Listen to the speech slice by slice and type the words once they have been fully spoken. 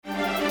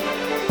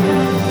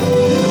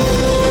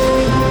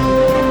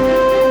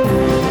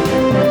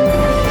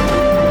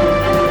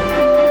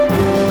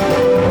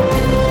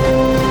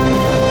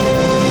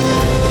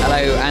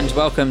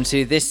welcome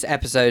to this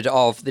episode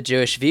of The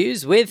Jewish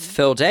Views with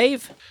Phil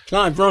Dave,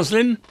 Clive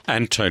Roslin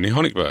and Tony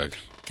Honigberg.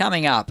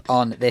 Coming up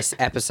on this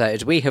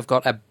episode, we have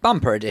got a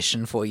bumper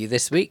edition for you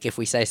this week, if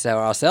we say so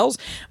ourselves.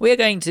 We are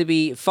going to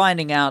be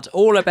finding out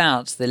all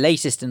about the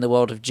latest in the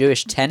world of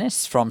Jewish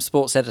tennis from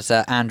sports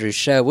editor Andrew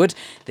Sherwood.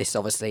 This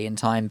obviously in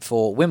time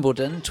for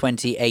Wimbledon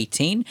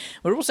 2018.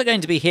 We're also going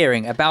to be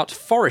hearing about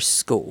Forest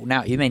School.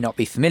 Now, you may not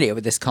be familiar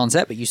with this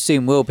concept, but you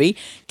soon will be.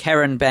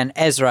 Keren Ben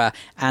Ezra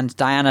and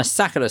Diana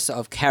Sakalos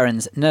of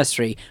Keren's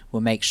Nursery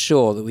will make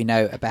sure that we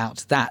know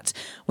about that.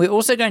 We're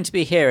also going to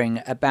be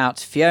hearing about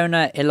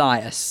Fiona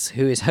Elias,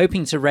 who is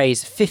hoping to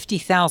raise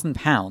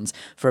 £50,000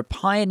 for a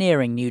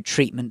pioneering new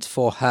treatment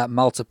for her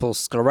multiple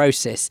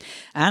sclerosis.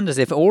 And as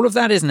if all of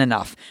that isn't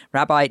enough,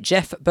 Rabbi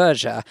Jeff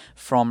Berger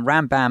from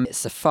Rambam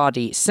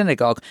Sephardi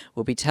Synagogue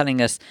will be telling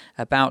us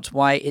about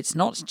why it's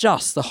not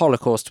just the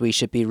Holocaust we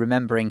should be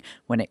remembering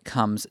when it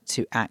comes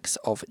to acts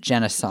of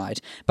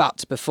genocide.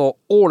 But before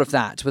all of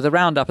that, with a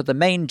roundup of the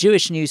main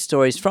Jewish news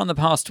stories from the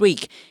past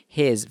week,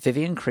 here's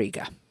Vivian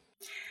Krieger.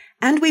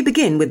 And we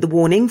begin with the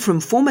warning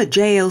from former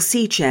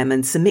JLC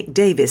chairman Sir Mick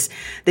Davis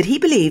that he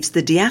believes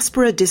the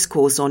diaspora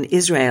discourse on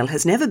Israel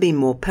has never been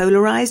more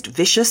polarised,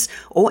 vicious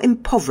or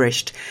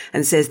impoverished,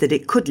 and says that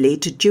it could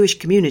lead to Jewish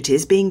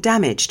communities being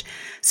damaged.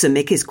 Sir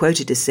Mick is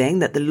quoted as saying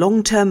that the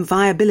long-term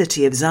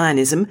viability of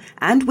Zionism,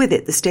 and with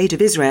it the State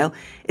of Israel,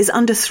 is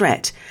under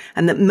threat,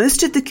 and that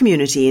most of the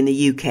community in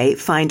the UK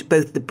find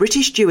both the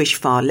British Jewish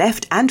far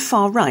left and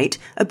far right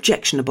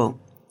objectionable.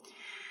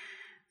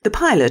 The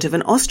pilot of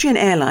an Austrian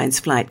Airlines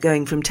flight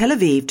going from Tel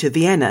Aviv to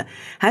Vienna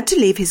had to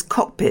leave his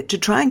cockpit to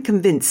try and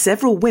convince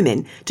several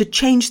women to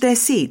change their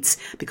seats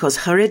because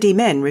Haredi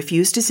men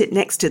refused to sit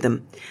next to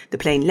them. The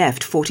plane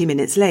left 40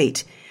 minutes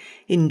late.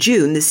 In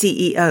June, the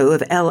CEO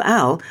of El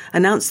Al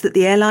announced that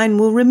the airline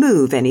will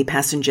remove any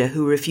passenger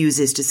who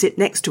refuses to sit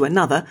next to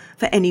another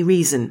for any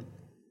reason.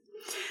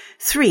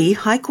 3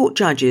 High Court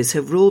judges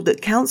have ruled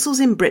that councils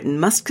in Britain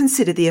must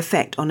consider the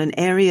effect on an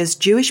area's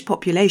Jewish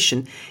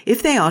population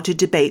if they are to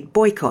debate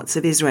boycotts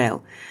of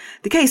Israel.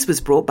 The case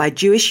was brought by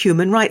Jewish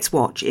Human Rights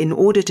Watch in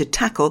order to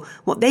tackle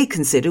what they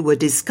consider were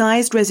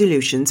disguised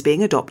resolutions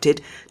being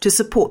adopted to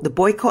support the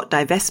boycott,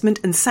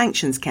 divestment and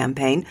sanctions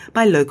campaign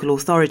by local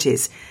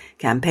authorities.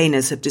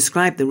 Campaigners have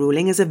described the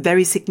ruling as a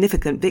very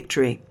significant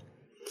victory.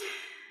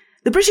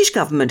 The British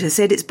government has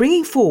said it's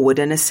bringing forward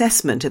an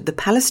assessment of the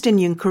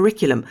Palestinian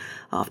curriculum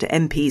after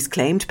MPs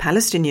claimed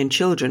Palestinian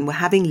children were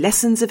having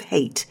lessons of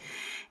hate.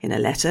 In a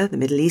letter, the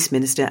Middle East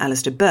Minister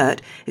Alistair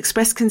Burt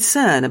expressed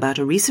concern about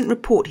a recent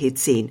report he'd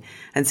seen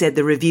and said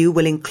the review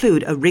will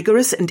include a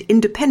rigorous and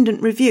independent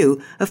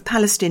review of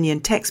Palestinian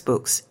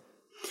textbooks.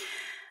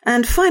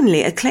 And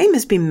finally, a claim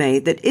has been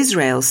made that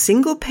Israel's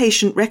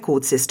single-patient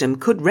record system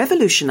could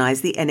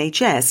revolutionise the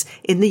NHS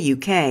in the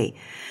UK.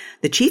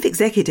 The chief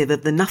executive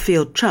of the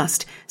Nuffield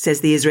Trust says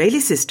the Israeli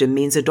system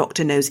means a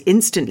doctor knows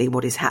instantly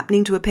what is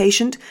happening to a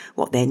patient,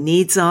 what their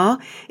needs are,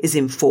 is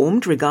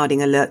informed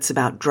regarding alerts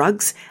about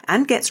drugs,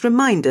 and gets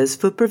reminders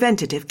for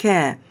preventative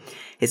care.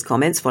 His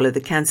comments follow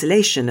the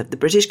cancellation of the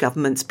British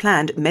government's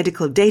planned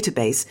medical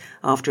database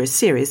after a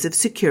series of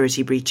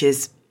security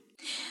breaches.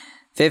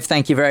 Viv,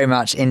 thank you very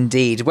much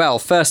indeed. Well,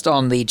 first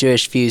on the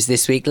Jewish Views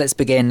this week, let's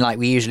begin like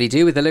we usually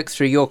do with a look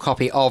through your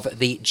copy of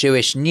the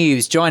Jewish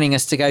News. Joining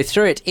us to go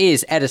through it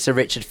is editor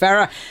Richard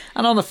Ferrer.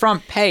 And on the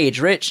front page,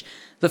 Rich,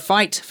 the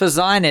fight for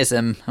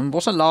Zionism. And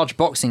what a large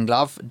boxing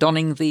glove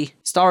donning the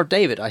Star of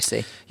David, I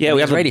see. Yeah,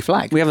 we have Israeli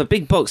flag. We have a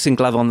big boxing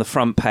glove on the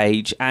front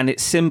page, and it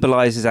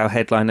symbolises our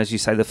headline, as you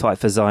say, the fight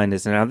for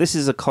Zionism. Now, this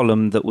is a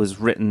column that was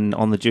written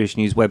on the Jewish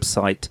News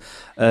website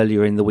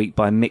earlier in the week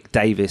by Mick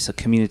Davis, a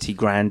community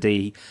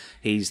grandee.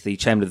 He's the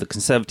chairman of the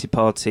Conservative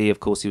Party. Of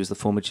course, he was the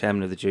former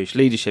chairman of the Jewish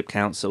Leadership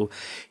Council.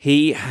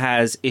 He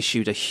has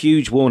issued a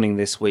huge warning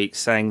this week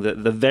saying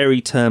that the very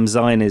term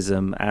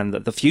Zionism and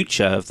that the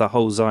future of the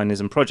whole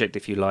Zionism project,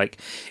 if you like,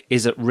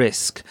 is at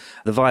risk.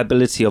 The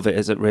viability of it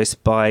is at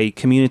risk by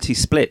community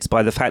splits,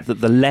 by the fact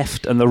that the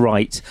left and the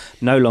right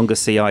no longer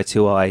see eye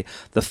to eye.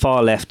 The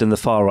far left and the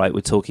far right,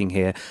 we're talking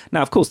here.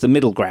 Now, of course, the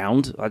middle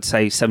ground, I'd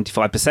say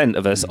 75%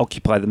 of us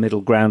occupy the middle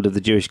ground of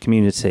the Jewish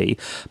community.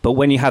 But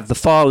when you have the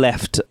far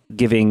left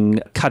giving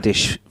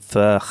Kaddish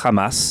for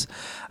Hamas,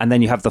 and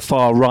then you have the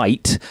far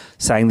right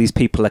saying these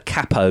people are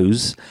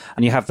capos,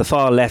 and you have the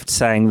far left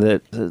saying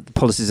that the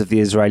policies of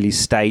the Israeli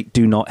state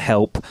do not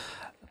help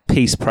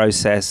peace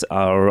process,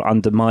 are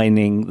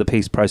undermining the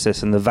peace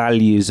process and the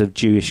values of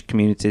Jewish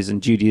communities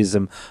and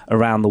Judaism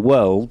around the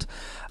world.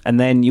 And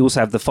then you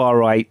also have the far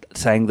right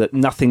saying that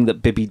nothing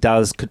that Bibi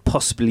does could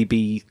possibly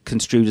be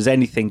construed as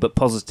anything but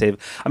positive.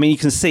 I mean, you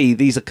can see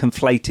these are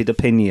conflated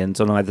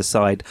opinions on either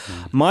side.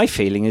 My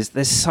feeling is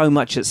there's so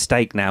much at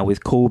stake now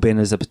with Corbyn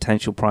as a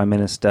potential prime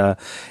minister,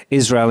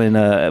 Israel in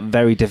a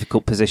very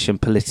difficult position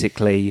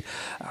politically.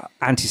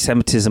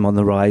 anti-Semitism on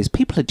the rise.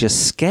 People are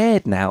just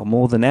scared now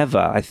more than ever,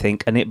 I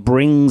think, and it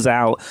brings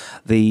out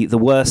the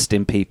worst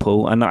in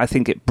people, and I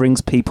think it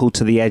brings people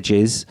to the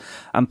edges,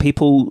 and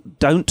people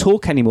don't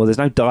talk anymore. There's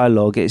no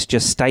dialogue. It's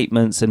just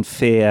statements and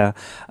fear,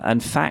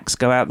 and facts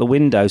go out the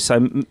window. So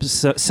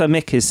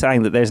Mick is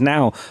saying that there's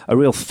now a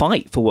real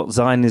fight for what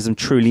Zionism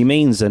truly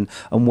means, and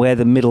where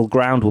the middle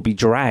ground will be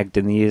dragged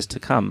in the years to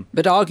come.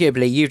 But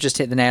arguably, you've just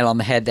hit the nail on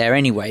the head there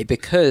anyway,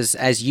 because,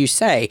 as you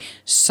say,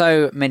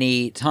 so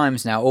many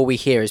times now, all we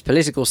hear is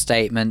political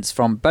statements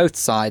from both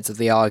sides of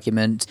the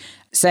argument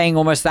saying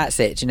almost that's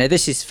it.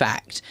 This is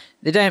fact.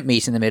 They don't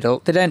meet in the middle.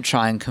 They don't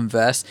try and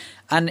converse.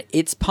 And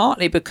it's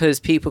partly because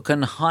people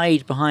can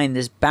hide behind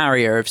this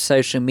barrier of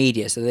social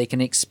media so they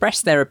can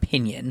express their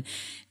opinion.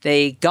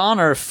 They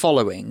garner a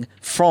following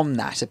from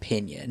that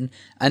opinion.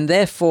 And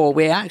therefore,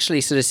 we're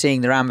actually sort of seeing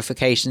the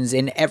ramifications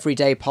in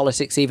everyday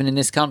politics, even in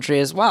this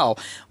country as well,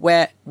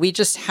 where we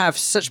just have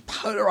such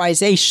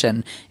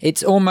polarization.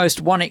 It's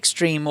almost one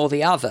extreme or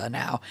the other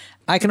now.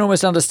 I can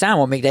almost understand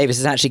what Mick Davis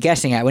is actually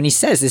getting at when he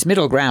says this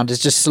middle ground is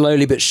just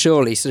slowly but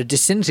surely sort of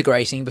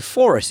disintegrating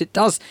before us. It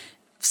does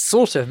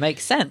sort of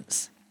make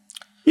sense.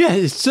 Yeah,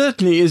 it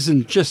certainly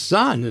isn't just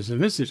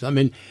Zionism, is it? I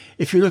mean,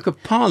 if you look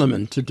at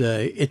Parliament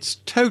today, it's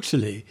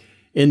totally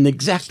in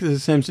exactly the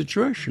same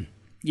situation.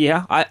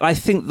 Yeah, I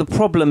think the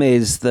problem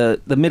is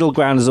that the middle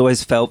ground has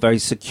always felt very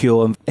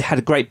secure and it had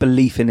a great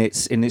belief in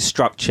its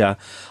structure.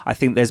 I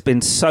think there's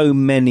been so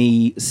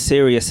many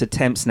serious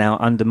attempts now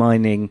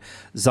undermining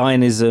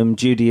Zionism,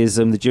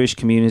 Judaism, the Jewish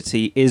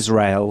community,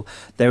 Israel.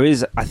 There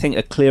is, I think,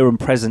 a clear and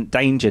present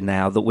danger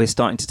now that we're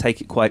starting to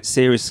take it quite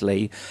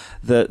seriously.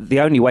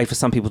 The only way for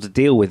some people to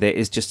deal with it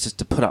is just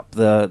to put up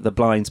the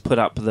blinds, put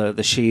up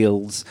the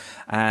shields,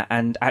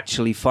 and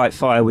actually fight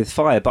fire with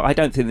fire. But I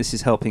don't think this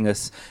is helping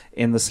us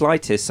in the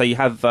slightest. So you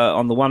have,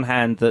 on the one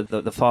hand,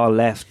 the far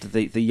left,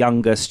 the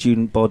younger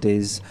student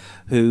bodies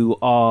who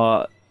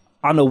are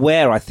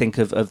unaware, I think,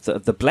 of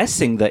the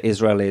blessing that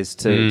Israel is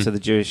to the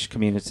Jewish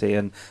community,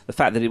 and the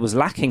fact that it was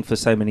lacking for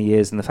so many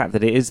years, and the fact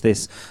that it is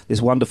this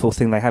wonderful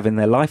thing they have in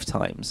their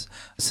lifetimes.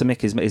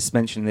 Samik is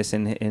mentioning this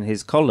in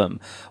his column.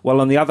 While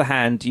on the other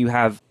hand, you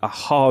have a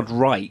hard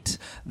right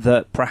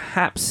that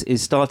perhaps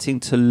is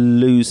starting to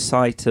lose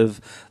sight of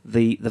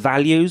the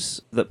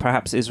values that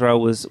perhaps Israel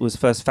was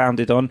first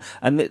founded on.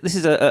 And this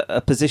is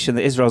a position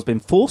that Israel's been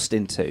forced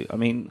into. I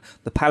mean,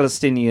 the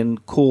Palestinian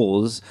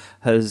cause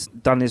has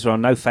done Israel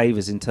no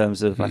favours in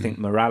terms of, I think,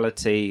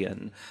 morality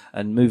and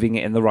moving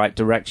it in the right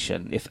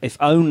direction. If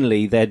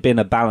only there'd been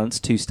a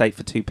balanced two-state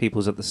for two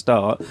peoples at the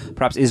start,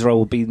 perhaps Israel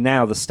would be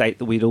now the state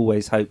that we'd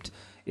always hoped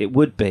it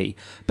would be.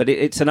 But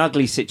it's an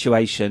ugly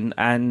situation,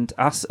 and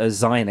us as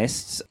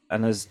Zionists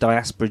and as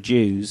diaspora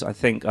Jews, I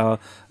think, are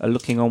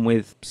looking on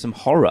with some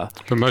horror.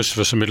 But most of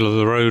us are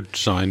middle-of-the-road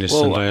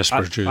Zionists and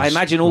diaspora Jews. I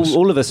imagine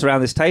all of us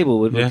around this table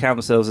would count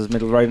themselves as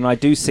middle-of-the-road, and I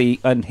do see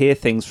and hear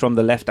things from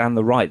the left and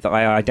the right that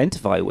I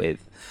identify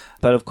with.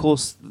 But of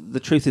course, the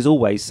truth is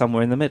always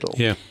somewhere in the middle.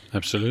 Yeah,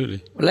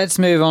 absolutely. Well, let's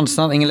move on to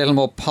something a little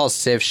more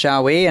positive,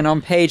 shall we? And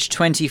on page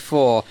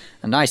 24,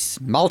 a nice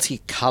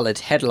multicoloured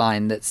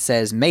headline that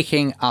says,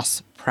 "Making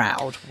Us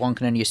Proud." One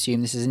can only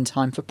assume this is in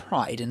time for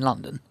Pride in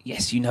London.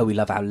 Yes, you know we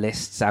love our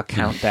lists, our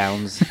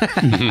countdowns,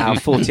 our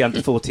 40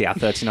 under 40, our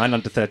 39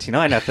 under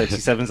 39, our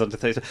 37s under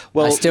 30.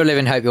 Well, I still live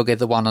in hope you'll give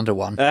the 1 under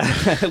 1.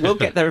 We'll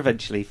get there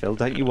eventually, Phil.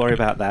 Don't you worry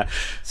about that.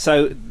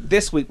 So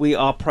this week we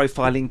are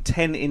profiling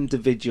 10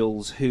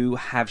 individuals who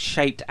have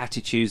shaped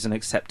attitudes and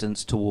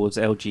acceptance towards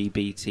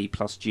LGBT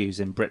plus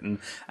Jews in Britain,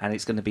 and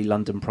it's going to be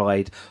London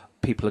Pride.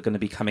 People are going to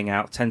be coming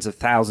out, tens of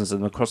thousands of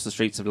them across the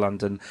streets of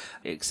London,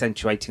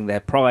 accentuating their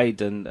pride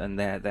and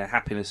their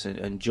happiness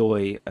and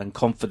joy and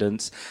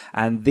confidence.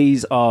 And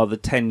these are the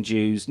 10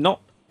 Jews, not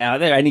are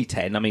there any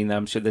 10? I mean,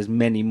 I'm sure there's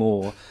many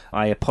more.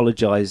 I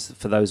apologise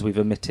for those we've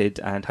omitted,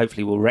 and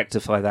hopefully we'll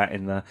rectify that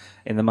in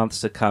the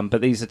months to come. But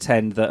these are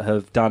 10 that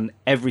have done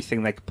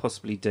everything they could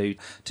possibly do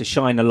to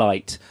shine a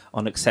light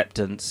on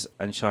acceptance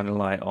and shine a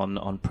light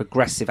on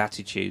progressive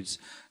attitudes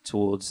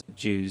towards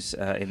Jews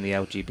in the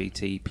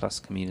LGBT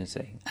plus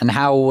community. And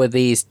how were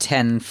these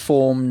 10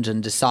 formed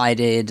and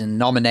decided and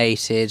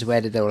nominated? Where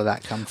did all of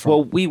that come from?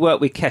 Well, we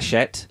worked with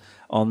Keshet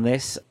on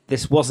this.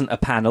 This wasn't a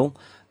panel.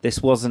 This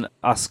wasn't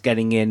us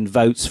getting in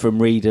votes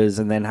from readers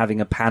and then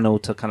having a panel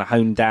to kind of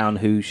hone down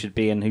who should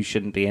be and who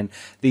shouldn't be in.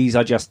 These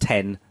are just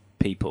 10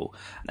 people.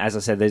 As I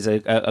said, there's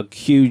a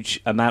huge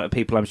amount of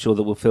people, I'm sure,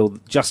 that will feel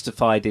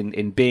justified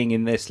in being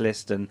in this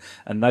list, and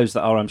those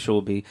that are, I'm sure,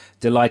 will be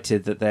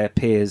delighted that their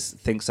peers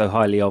think so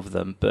highly of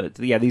them. But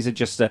yeah, these are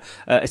just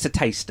it's a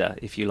taster,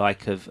 if you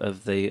like, of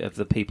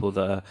the people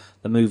that are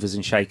the movers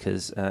and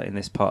shakers in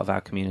this part of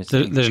our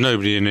community. There's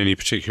nobody in any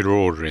particular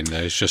order in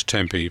there. It's just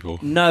 10 people.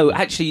 No,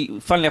 actually,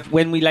 funnily enough,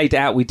 when we laid it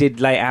out, we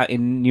did lay it out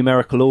in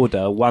numerical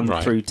order,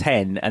 1 through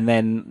 10, and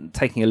then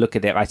taking a look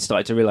at it, I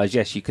started to realise,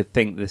 yes, you could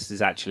think this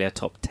is actually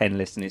their top 10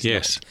 list, and it's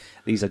Yes. not.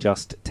 These are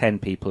just 10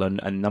 people,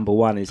 and number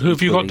one is... Who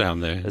have you got equally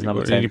down there? as Have you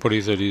number got 10.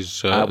 anybody that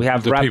is... we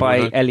have the people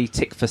Rabbi that- Eli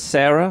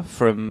Tikva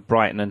from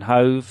Brighton and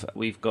Hove.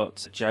 We've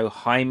got Joe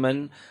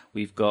Hyman.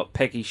 We've got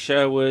Peggy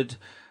Sherwood.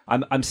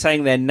 I'm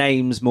saying their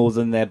names more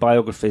than their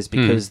biographies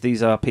because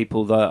these are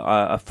people that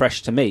are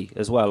fresh to me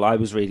as well. I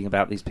was reading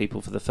about these people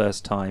for the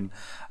first time,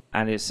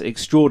 and it's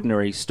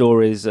extraordinary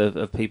stories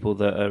of people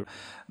that are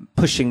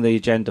pushing the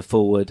agenda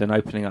forward and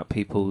opening up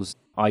people's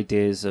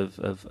ideas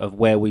of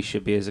where we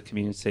should be as a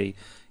community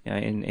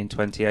in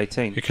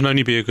 2018. It can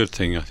only be a good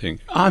thing, I think.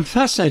 I'm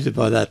fascinated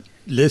by that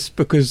list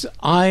because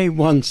I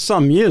once,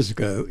 some years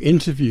ago,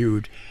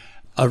 interviewed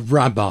a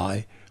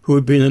rabbi who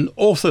had been an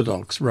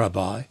Orthodox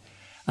rabbi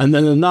and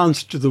then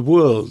announced to the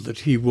world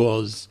that he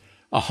was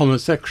a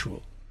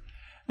homosexual.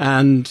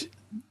 And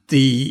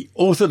the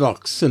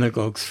Orthodox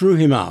synagogue threw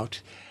him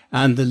out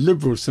and the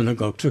liberal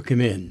synagogue took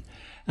him in.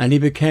 And he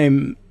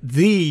became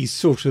the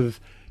sort of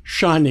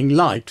shining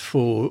light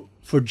for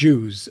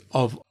Jews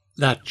of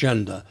that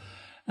gender.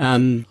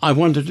 And I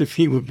wondered if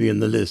he would be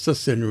in the list.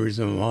 That's the only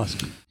reason I'm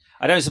asking.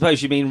 I don't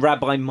suppose you mean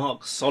Rabbi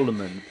Mark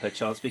Solomon,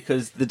 perchance,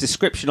 because the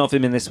description of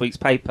him in this week's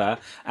paper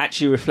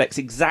actually reflects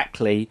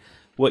exactly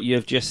what you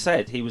have just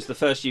said. He was the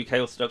first UK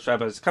Orthodox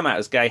rabbi to come out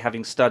as gay,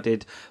 having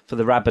studied for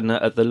the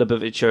rabbinate at the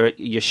Lubavitcher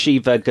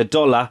Yeshiva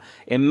Gedola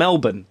in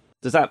Melbourne.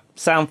 Does that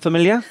sound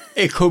familiar?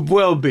 It could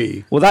well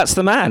be. Well, that's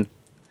the man.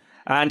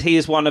 And he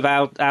is one of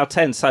our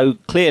 10. So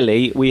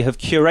clearly we have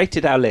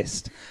curated our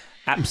list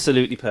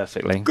absolutely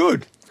perfectly.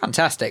 Good.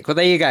 Fantastic. Well,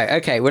 there you go.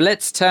 Okay, well,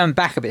 let's turn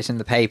back a bit in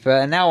the paper.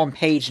 And now on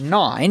page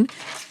 9,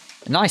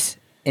 a nice,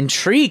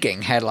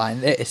 intriguing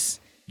headline this.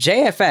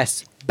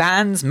 JFS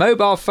bans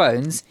mobile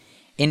phones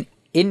in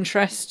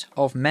interest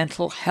of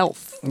mental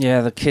health.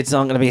 Yeah, the kids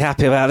aren't going to be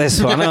happy about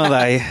this one, are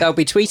they? They'll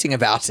be tweeting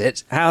about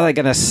it. How are they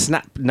going to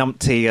snap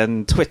numpty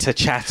and Twitter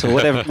chat or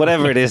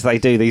whatever it is they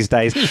do these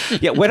days?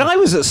 Yeah, when I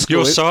was at school...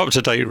 You're so up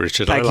to date,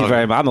 Richard. Thank you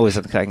very much. I'm always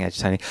at the cutting edge,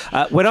 Tony.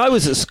 When I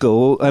was at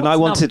school and I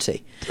wanted...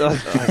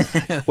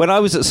 when I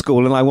was at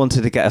school and I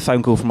wanted to get a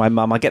phone call from my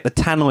mum, I get the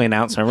tannoy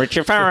announcement,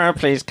 Richard Ferrer,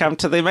 please come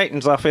to the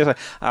maintenance office.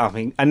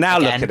 And now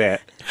Again. look at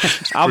it.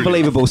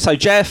 Unbelievable. So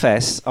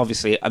JFS,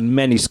 obviously, and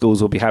many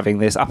schools will be having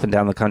this up and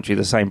down the country,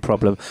 the same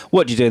problem.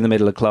 What do you do in the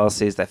middle of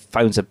classes? Their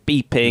phones are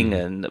beeping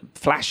and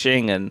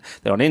flashing and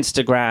they're on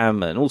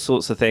Instagram and all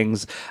sorts of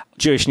things.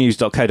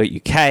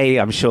 jewishnews.co.uk,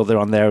 I'm sure they're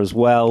on there as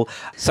well.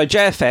 So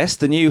JFS,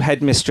 the new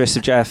headmistress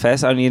of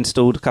JFS, only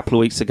installed a couple of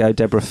weeks ago,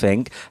 Deborah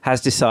Fink,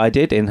 has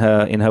decided in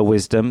her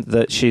wisdom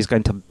that she's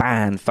going to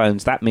ban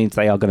phones. That means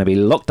they are going to be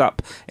locked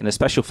up in a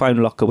special phone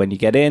locker when you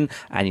get in,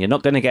 and you're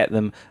not going to get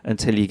them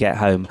until you get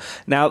home.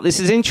 Now, this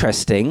is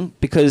interesting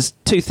because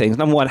two things.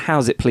 Number one,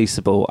 how's it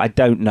policeable? I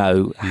don't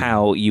know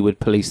how you would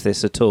police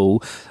this at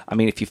all. I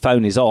mean, if your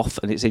phone is off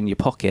and it's in your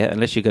pocket,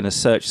 unless you're going to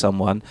search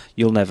someone,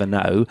 you'll never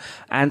know.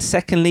 And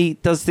secondly,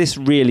 does this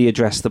really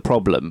address the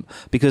problem?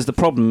 Because the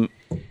problem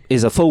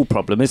is a full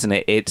problem, isn't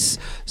it? It's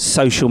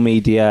social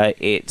media,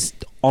 it's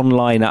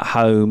online at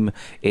home,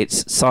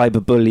 it's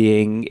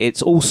cyberbullying,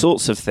 it's all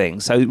sorts of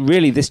things. So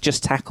really this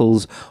just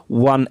tackles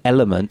one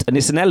element, and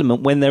it's an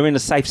element when they're in a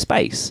safe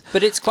space.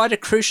 But it's quite a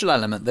crucial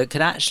element that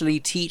could actually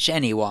teach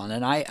anyone,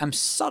 and I am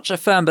such a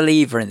firm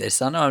believer in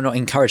this. I know I'm not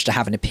encouraged to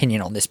have an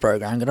opinion on this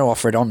programme. I'm going to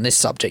offer it on this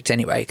subject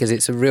anyway, because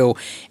it's a real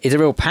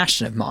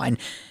passion of mine,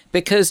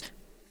 because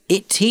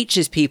it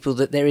teaches people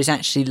that there is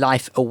actually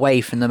life away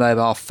from the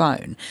mobile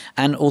phone.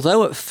 And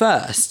although at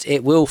first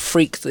it will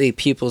freak the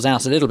pupils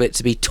out a little bit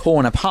to be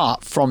torn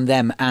apart from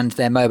them and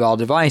their mobile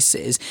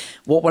devices,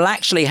 what will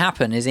actually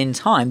happen is in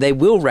time they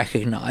will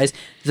recognise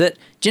that,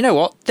 do you know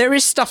what, there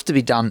is stuff to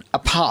be done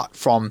apart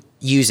from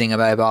using a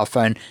mobile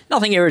phone.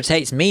 Nothing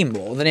irritates me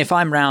more than if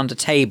I'm round a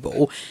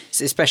table,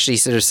 especially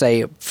sort of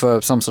say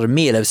for some sort of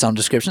meal of some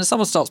description,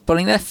 someone starts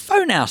pulling their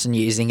phone out and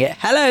using it.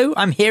 Hello,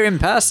 I'm here in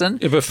person.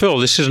 Yeah, but Phil,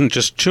 this isn't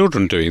just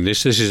children doing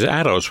this. This is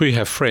adults. We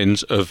have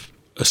friends of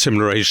a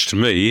similar age to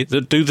me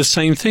that do the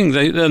same thing.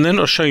 And they're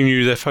not showing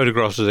you their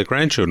photographs of their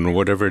grandchildren or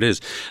whatever it is.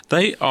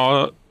 They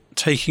are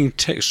taking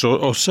text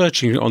or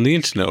searching on the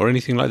internet or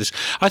anything like this.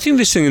 I think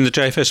this thing in the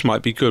JFS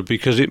might be good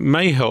because it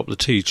may help the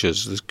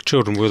teachers. The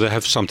children will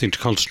have something to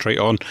concentrate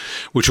on,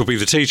 which will be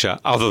the teacher,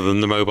 other than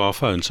the mobile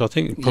phone. So I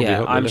think it probably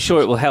help. I'm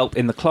sure it will help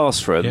in the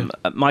classroom.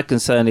 Yeah. My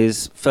concern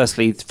is,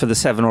 firstly, for the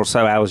 7 or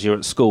so hours you're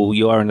at school,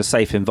 you are in a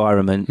safe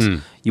environment.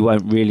 You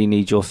won't really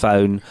need your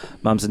phone.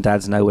 Mums and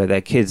dads know where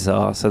their kids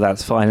are, so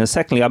that's fine. And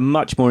secondly, I'm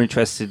much more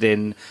interested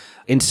in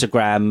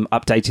Instagram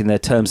updating their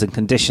terms and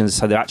conditions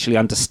so they're actually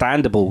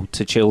understandable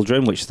to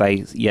children, which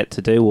they yet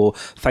to do, or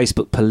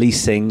Facebook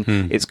policing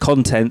its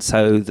content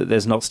so that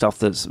there's not stuff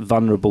that's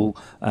vulnerable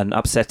and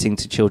upsetting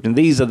to children.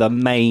 These are the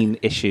main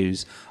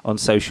issues on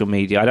social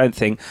media. I don't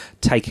think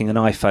taking an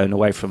iPhone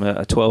away from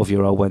a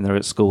 12-year-old when they're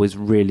at school is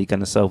really going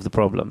to solve the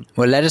problem.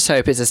 Well, let us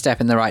hope it's a step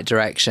in the right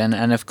direction.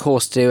 And of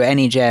course, to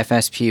any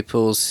JFS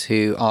pupils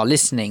who are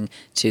listening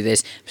to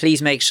this,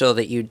 please make sure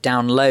that you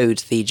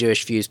download the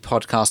Jewish Views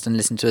podcast and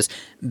listen to us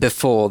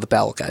before the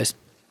bell goes.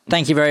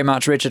 Thank you very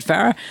much, Richard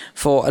Ferrer,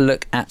 for a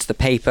look at the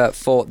paper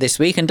for this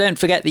week. And don't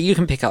forget that you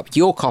can pick up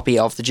your copy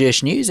of the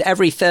Jewish News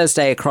every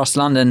Thursday across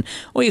London,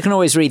 or you can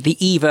always read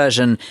the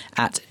e-version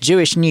at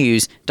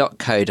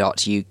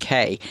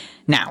jewishnews.co.uk.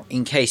 Now,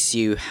 in case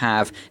you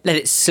have let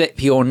it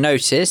slip your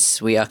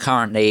notice, we are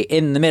currently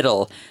in the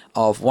middle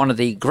of one of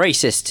the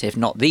greatest, if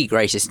not the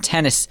greatest,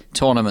 tennis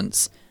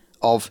tournaments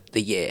of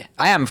the year.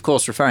 I am, of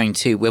course, referring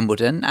to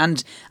Wimbledon,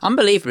 and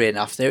unbelievably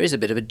enough, there is a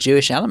bit of a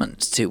Jewish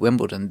element to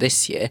Wimbledon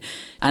this year.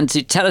 And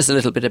to tell us a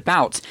little bit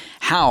about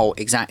how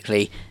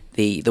exactly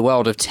the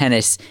world of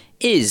tennis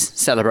is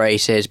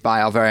celebrated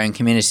by our very own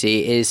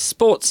community is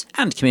sports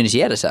and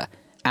community editor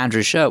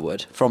Andrew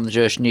Sherwood from the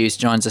Jewish News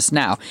joins us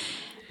now.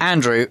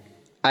 Andrew,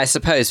 I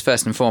suppose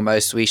first and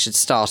foremost we should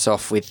start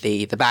off with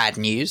the bad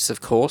news, of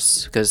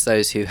course, because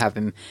those who have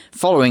been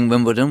following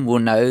Wimbledon will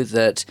know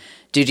that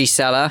Dudi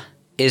Sela,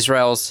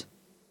 Israel's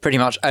pretty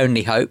much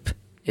only hope,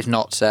 if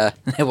not,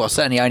 well,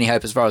 certainly only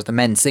hope as far as the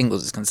men's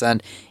singles is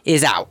concerned,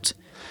 is out.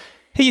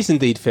 He is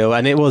indeed, Phil,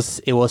 and it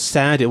was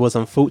sad, it was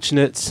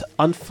unfortunate.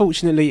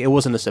 Unfortunately, it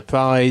wasn't a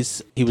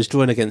surprise. He was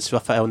drawn against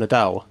Rafael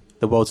Nadal,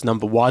 the world's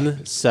number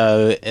one,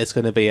 so it's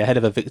going to be a head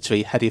of a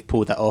victory had he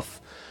pulled that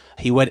off.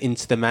 He went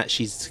into the match,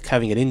 he's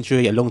carrying an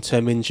injury, a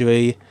long-term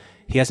injury.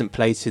 He hasn't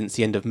played since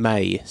the end of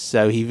May,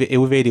 so it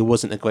really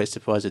wasn't a great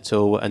surprise at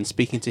all. And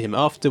speaking to him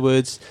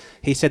afterwards,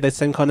 he said the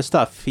same kind of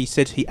stuff. He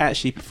said he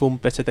actually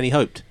performed better than he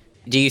hoped.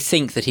 Do you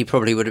think that he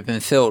probably would have been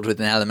filled with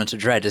an element of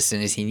dread as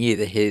soon as he knew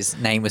that his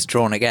name was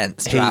drawn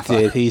against Rafa? He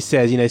did. He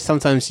said,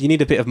 sometimes you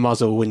need a bit of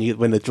muzzle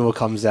when the draw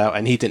comes out,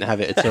 and he didn't have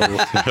it at all.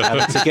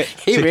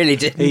 He really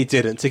didn't. He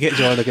didn't. To get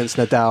drawn against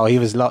Nadal, he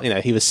was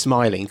he was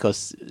smiling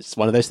because it's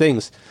one of those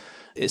things.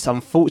 It's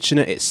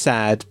unfortunate, it's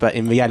sad, but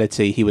in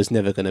reality, he was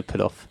never going to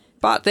pull off.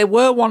 But there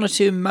were one or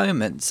two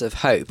moments of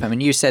hope. I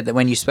mean, you said that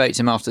when you spoke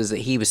to him afterwards that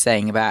he was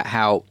saying about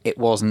how it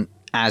wasn't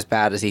as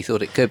bad as he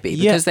thought it could be.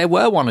 Because there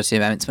were one or two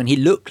moments when he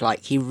looked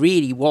like he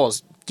really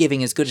was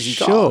giving as good as he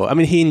got. Sure. I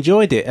mean, he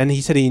enjoyed it, and he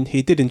said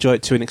he did enjoy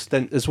it to an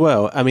extent as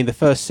well. I mean, the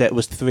first set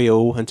was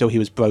 3-3 until he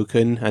was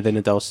broken, and then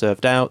Nadal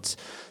served out.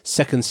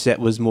 Second set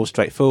was more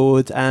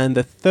straightforward, and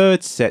the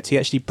third set, he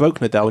actually broke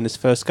Nadal in his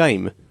first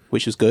game,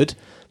 which was good.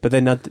 But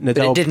then Nadal... But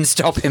it didn't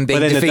stop him being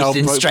defeated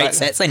in straight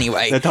sets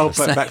anyway. Nadal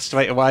broke back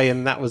straight away,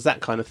 and that was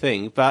that kind of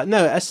thing. But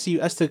no, as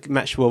the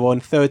match wore on,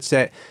 third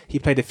set, he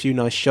played a few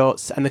nice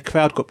shots, and the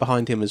crowd got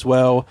behind him as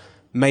well.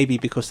 Maybe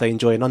because they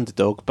enjoy an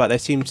underdog, but they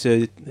seem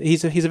to...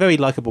 He's a very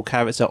likeable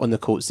character on the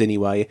courts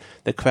anyway.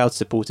 The crowd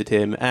supported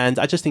him, and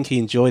I just think he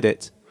enjoyed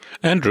it.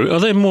 Andrew,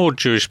 are there more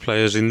Jewish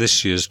players in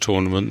this year's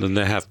tournament than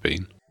there have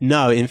been?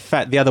 No, in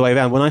fact, the other way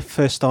around. When I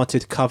first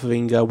started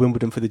covering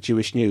Wimbledon for the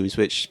Jewish News,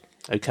 which...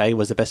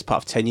 was the best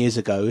part of 10 years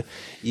ago,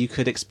 you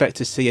could expect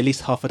to see at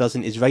least half a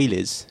dozen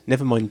Israelis,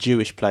 never mind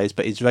Jewish players,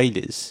 but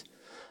Israelis.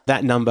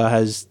 That number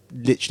has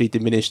literally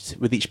diminished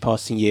with each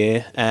passing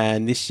year,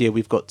 and this year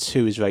we've got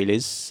 2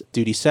 Israelis,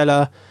 Dudi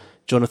Sela,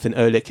 Jonathan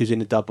Ehrlich, who's in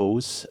the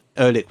doubles.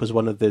 Ehrlich was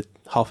one of the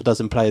half a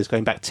dozen players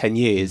going back 10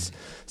 years,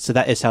 so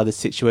that is how the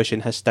situation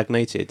has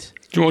stagnated.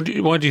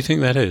 Why do you think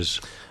that is?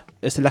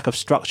 There's a lack of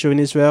structure in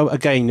Israel.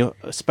 Again,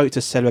 I spoke to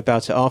Sela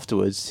about it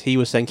afterwards. He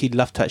was saying he'd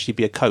love to actually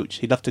be a coach.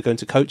 He'd love to go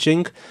into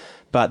coaching,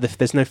 but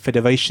there's no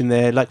federation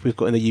there like we've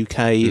got in the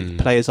UK.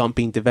 Players aren't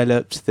being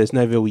developed. There's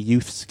no real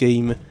youth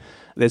scheme.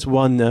 There's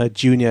one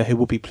junior who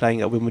will be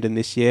playing at Wimbledon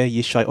this year,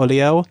 Yishai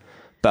Oliel,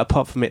 but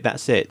apart from it,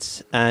 that's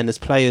it. And as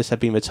players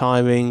have been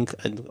retiring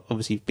and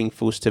obviously being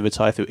forced to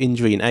retire through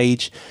injury and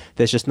age,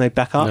 there's just no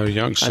backup. No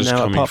youngsters and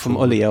now, coming apart from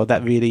Oliel,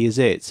 that really is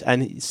it.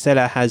 And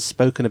Sela has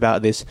spoken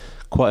about this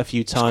quite a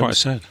few times.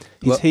 It's quite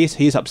sad.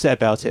 He's upset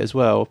about it as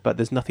well, but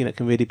there's nothing that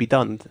can really be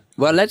done.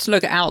 Well, let's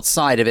look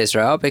outside of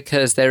Israel,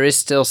 because there is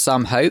still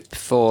some hope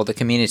for the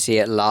community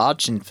at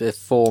large in the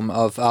form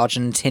of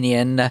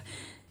Argentinian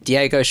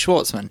Diego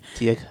Schwartzman.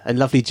 A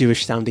lovely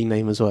Jewish-sounding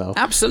name as well.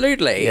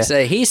 Absolutely. Yeah.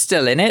 So he's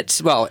still in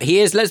it. Well, he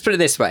is. Let's put it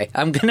this way.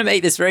 I'm going to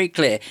make this very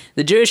clear.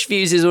 The Jewish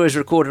Views is always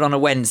recorded on a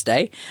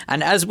Wednesday,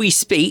 and as we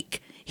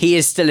speak, he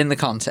is still in the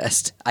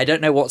contest. I don't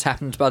know what's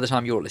happened by the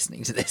time you're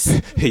listening to this.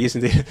 He is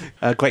indeed.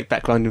 Great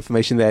background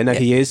information there. No,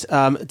 he is.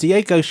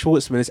 Diego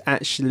Schwartzman is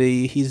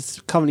actually,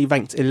 he's currently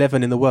ranked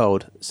 11 in the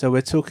world. So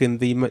we're talking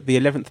the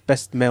 11th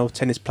best male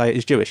tennis player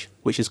is Jewish,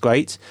 which is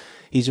great.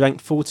 He's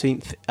ranked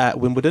 14th at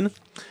Wimbledon.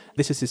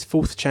 This is his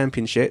 4th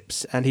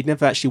championships, and he'd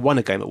never actually won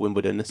a game at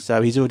Wimbledon,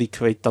 so he's already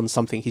done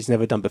something he's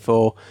never done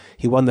before.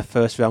 He won the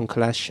first round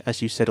clash,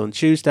 as you said, on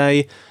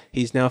Tuesday.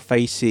 He's now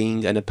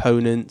facing an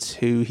opponent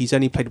who he's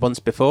only played once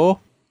before,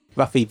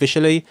 Rafi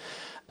Vishali.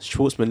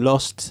 Schwartzman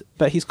lost,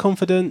 but he's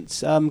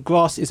confident.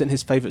 Grass isn't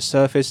his favourite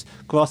surface.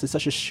 Grass is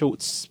such a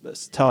short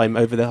time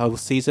over the whole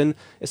season.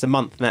 It's a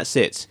month and that's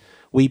it.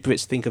 We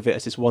Brits think of it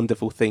as this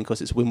wonderful thing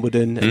because it's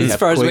Wimbledon. And as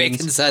far as we're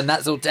concerned,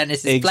 that's all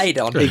tennis is played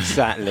on.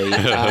 Exactly.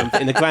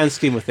 In the grand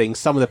scheme of things,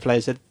 some of the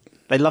players,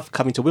 they love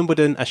coming to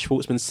Wimbledon, as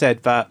Schwartzman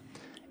said, but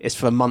it's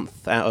for a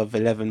month out of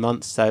 11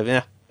 months. So,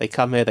 yeah, they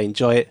come here, they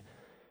enjoy it.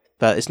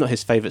 but it's not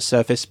his favourite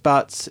surface.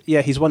 But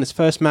yeah, he's won his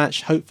first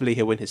match. Hopefully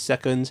he'll win his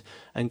second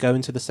and go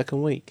into the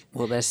second week.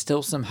 Well, there's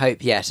still some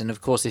hope yet. And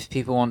of course, if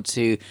people want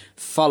to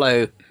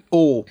follow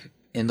all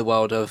in the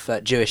world of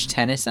Jewish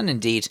tennis, and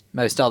indeed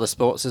most other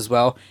sports as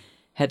well,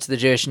 head to the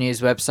Jewish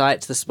News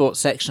website, the sports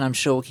section. I'm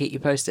sure will keep you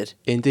posted.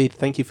 Indeed.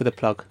 Thank you for the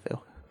plug,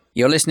 Phil.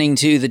 You're listening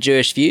to The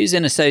Jewish Views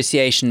in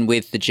association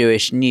with the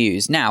Jewish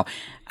News. Now,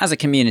 as a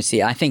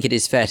community, I think it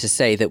is fair to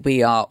say that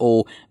we are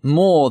all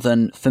more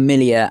than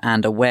familiar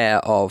and aware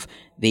of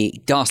the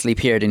ghastly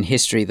period in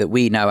history that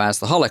we know as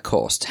the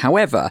Holocaust.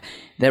 However,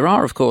 there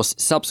are, of course,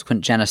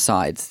 subsequent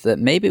genocides that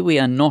maybe we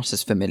are not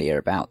as familiar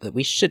about that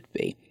we should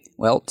be.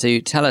 Well, to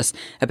tell us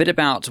a bit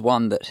about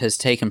one that has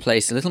taken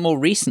place a little more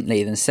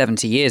recently than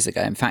 70 years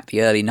ago, in fact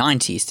the early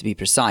 90s to be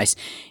precise,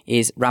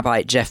 is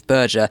Rabbi Jeff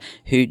Berger,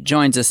 who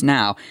joins us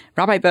now.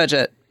 Rabbi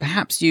Berger,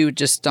 perhaps you would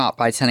just start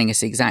by telling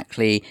us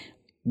exactly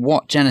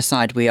what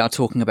genocide we are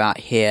talking about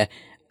here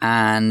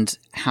and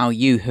how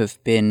you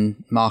have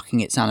been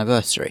marking its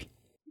anniversary.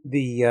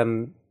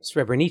 The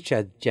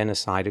Srebrenica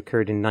genocide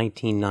occurred in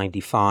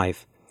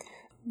 1995.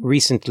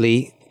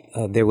 Recently,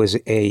 there was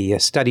a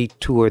study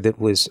tour that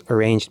was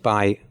arranged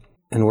by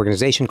an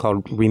organization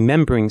called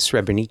Remembering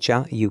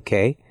Srebrenica,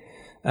 UK,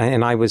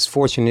 and I was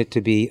fortunate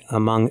to be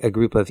among a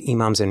group of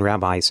imams and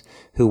rabbis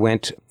who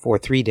went for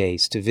 3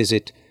 days to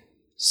visit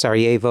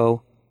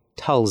Sarajevo,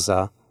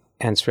 Tulsa,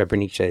 and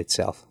Srebrenica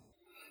itself.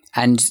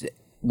 And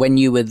when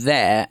you were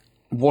there,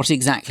 what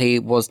exactly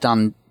was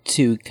done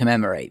to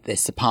commemorate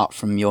this, apart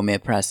from your mere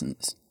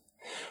presence?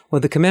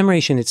 Well, the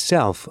commemoration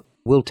itself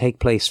will take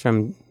place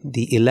from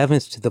the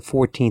 11th to the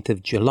 14th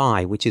of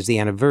July, which is the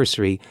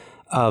anniversary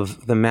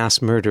of the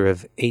mass murder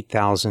of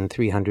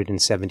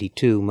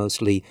 8,372,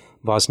 mostly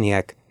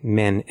Bosniak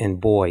men and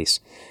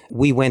boys.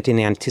 We went in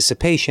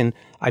anticipation.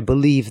 I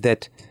believe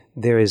that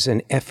there is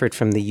an effort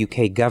from the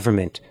UK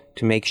government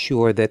to make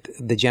sure that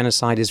the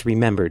genocide is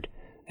remembered.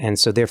 And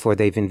so therefore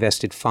they've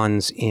invested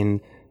funds in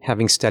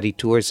having study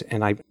tours.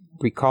 And I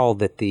recall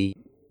that the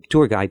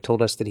tour guide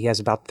told us that he has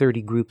about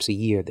 30 groups a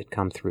year that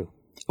come through.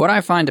 What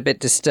I find a bit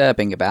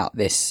disturbing about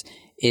this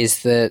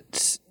is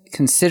that,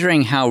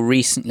 considering how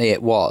recently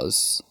it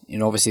was,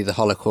 obviously the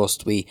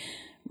Holocaust we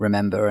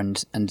remember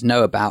and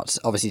know about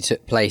obviously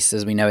took place,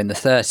 as we know, in the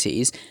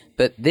 30s,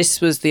 but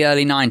this was the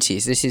early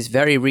 90s. This is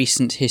very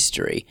recent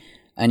history,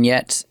 and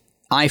yet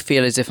I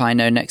feel as if I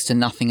know next to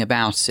nothing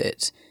about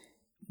it.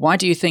 Why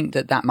do you think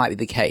that might be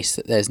the case,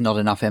 that there's not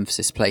enough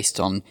emphasis placed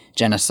on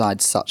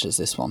genocides such as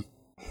this one?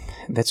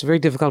 That's a very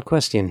difficult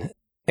question.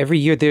 Every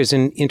year there's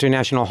an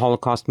International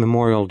Holocaust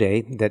Memorial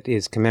Day that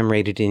is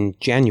commemorated in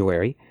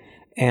January.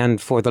 And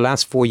for the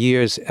last 4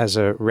 years, as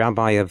a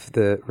rabbi of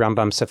the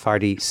Rambam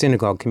Sephardi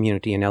Synagogue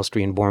community in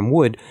Elstree and Boreham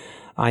Wood,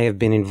 I have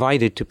been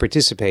invited to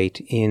participate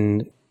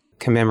in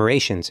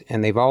commemorations.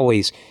 And they've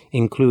always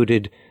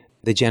included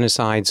the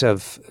genocides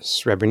of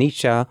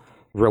Srebrenica,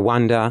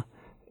 Rwanda,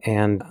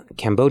 and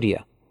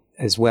Cambodia,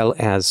 as well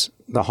as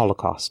the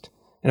Holocaust.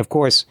 And of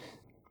course,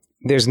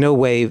 there's no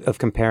way of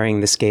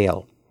comparing the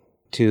scale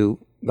to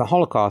the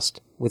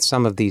Holocaust with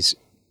some of these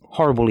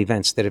horrible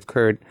events that have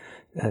occurred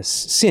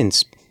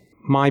since.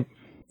 My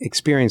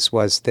experience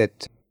was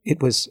that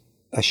it was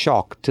a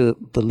shock to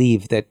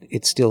believe that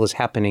it still is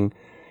happening.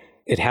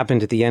 It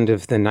happened at the end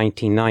of the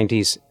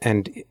 1990s,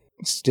 and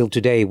still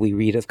today we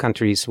read of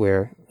countries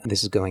where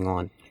this is going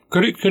on.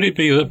 Could it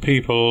be that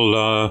people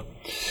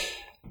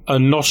are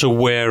not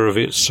aware of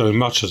it so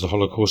much as the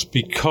Holocaust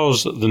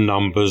because the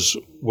numbers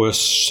were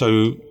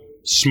so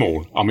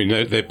small? I mean,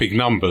 they're big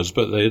numbers,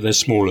 but they're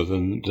smaller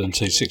than,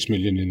 say, 6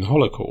 million in the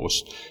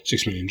Holocaust,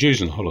 6 million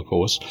Jews in the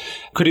Holocaust.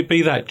 Could it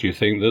be that, do you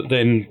think, that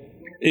then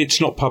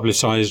it's not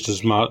publicised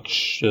as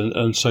much,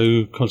 and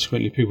so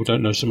consequently people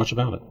don't know so much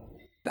about it?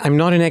 I'm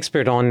not an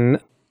expert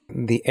on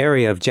the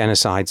area of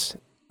genocides.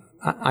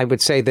 I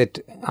would say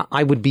that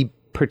I would be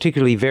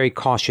particularly very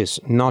cautious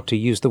not to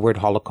use the word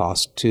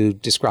Holocaust to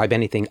describe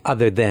anything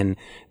other than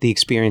the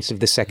experience of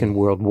the Second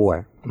World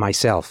War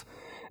myself.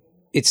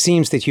 It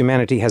seems that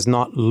humanity has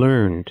not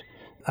learned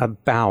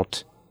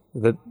about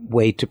the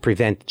way to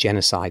prevent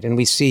genocide. And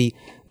we see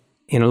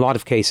in a lot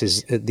of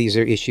cases these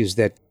are issues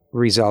that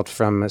result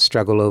from a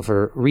struggle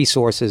over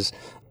resources.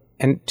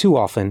 And too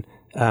often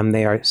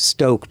they are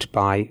stoked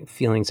by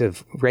feelings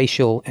of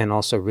racial and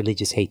also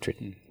religious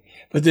hatred.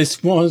 But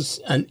this was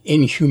an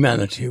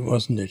inhumanity,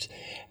 wasn't it?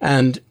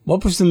 And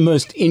what was the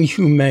most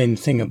inhumane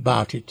thing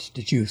about it,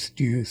 do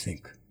you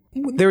think?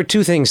 There are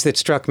two things that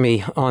struck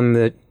me on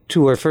the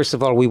tour. First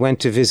of all, we went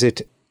to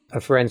visit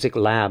a forensic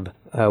lab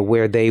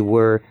where they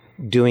were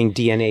doing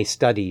DNA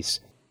studies.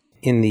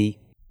 In the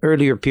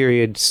earlier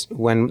periods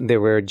when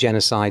there were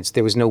genocides,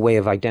 there was no way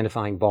of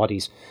identifying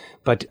bodies.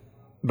 But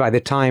by the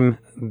time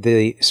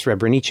the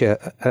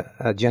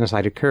Srebrenica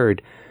genocide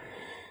occurred,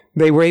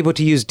 they were able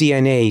to use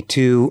DNA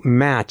to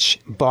match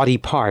body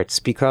parts,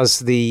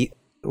 because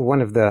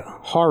one of the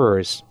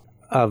horrors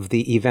of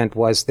the event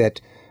was that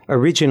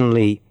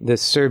originally the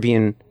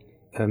Serbian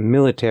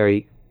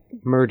military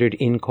murdered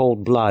in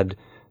cold blood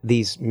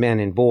these men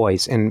and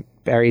boys and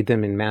buried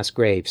them in mass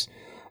graves.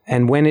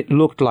 And when it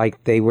looked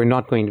like they were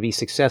not going to be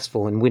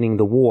successful in winning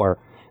the war,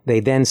 they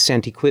then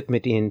sent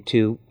equipment in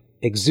to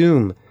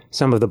exhume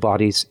some of the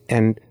bodies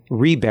and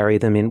rebury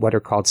them in what are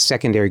called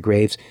secondary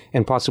graves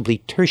and possibly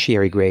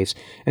tertiary graves.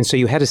 And so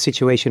you had a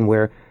situation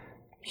where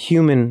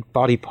human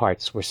body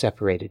parts were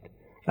separated,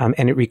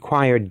 and it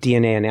required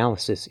DNA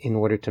analysis in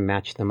order to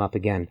match them up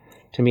again.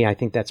 To me, I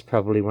think that's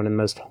probably one of the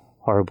most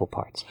horrible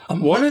parts.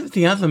 One of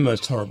the other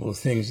most horrible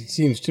things, it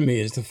seems to me,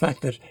 is the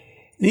fact that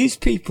these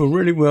people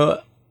really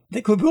were,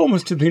 they could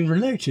almost have been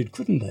related,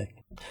 couldn't they?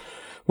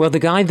 Well, the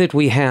guy that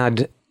we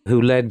had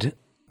who led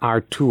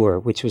our tour,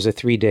 which was a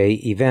 3-day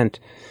event,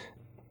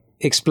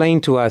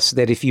 explained to us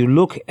that if you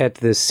look at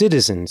the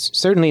citizens,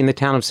 certainly in the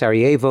town of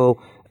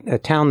Sarajevo, a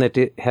town that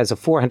has a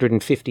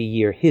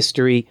 450-year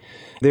history,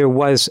 there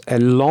was a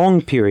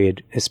long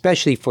period,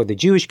 especially for the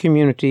Jewish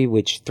community,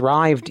 which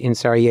thrived in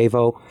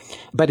Sarajevo,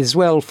 but as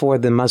well for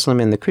the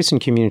Muslim and the Christian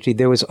community,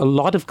 there was a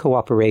lot of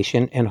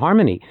cooperation and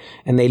harmony,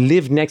 and they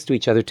lived next to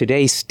each other.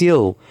 Today,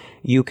 still,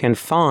 you can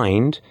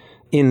find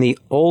in the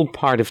old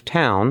part of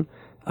town,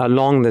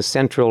 along the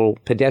central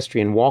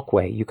pedestrian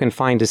walkway, you can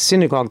find a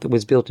synagogue that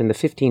was built in the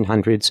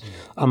 1500s,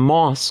 a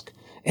mosque,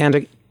 and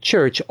a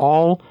church,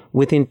 all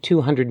within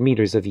 200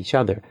 meters of each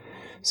other.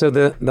 So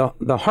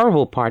the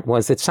horrible part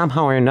was that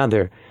somehow or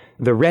another,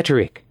 the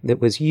rhetoric that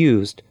was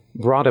used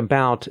brought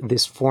about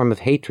this form of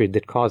hatred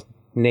that caused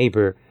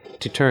neighbor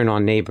to turn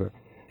on neighbor.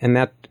 And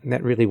that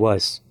really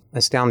was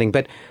astounding.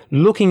 But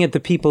looking at the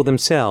people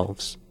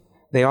themselves,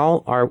 they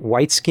all are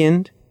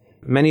white-skinned.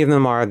 Many of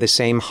them are the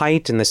same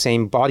height and the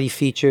same body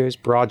features,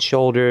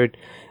 broad-shouldered.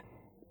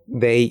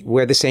 They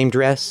wear the same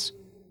dress.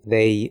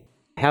 They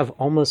have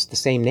almost the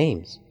same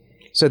names.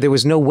 So there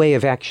was no way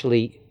of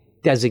actually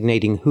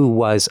designating who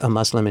was a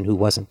Muslim and who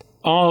wasn't.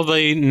 Are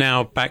they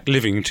now back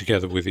living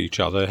together with each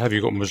other? Have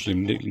you got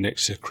Muslim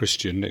next to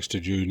Christian, next to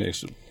Jew,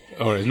 next to...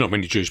 Or not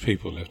many Jewish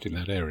people left in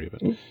that area.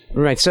 But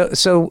Right.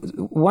 So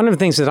one of the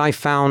things that I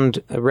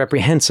found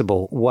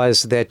reprehensible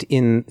was that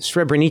in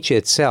Srebrenica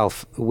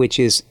itself, which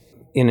is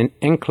in an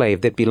enclave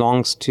that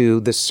belongs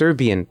to the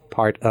Serbian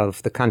part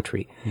of the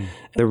country,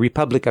 the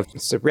Republic of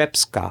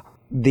Srebrenica,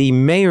 the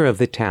mayor of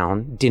the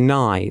town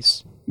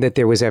denies that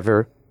there was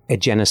ever a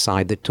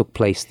genocide that took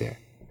place there.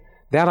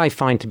 That I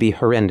find to be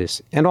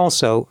horrendous. And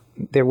also,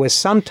 there was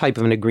some type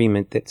of an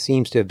agreement that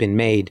seems to have been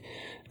made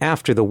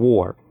after the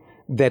war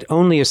that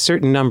only a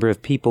certain number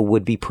of people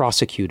would be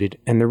prosecuted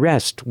and the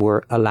rest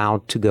were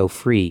allowed to go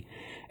free.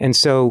 And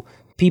so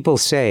people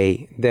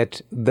say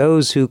that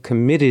those who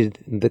committed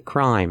the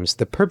crimes,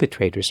 the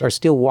perpetrators, are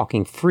still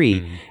walking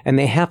free, and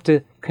they have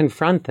to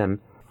confront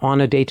them on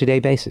a day-to-day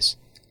basis.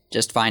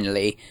 Just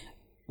finally,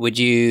 would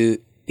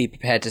you be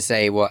prepared to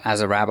say,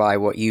 as a rabbi,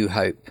 what you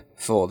hope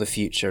for the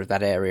future of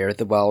that area of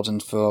the world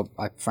and for,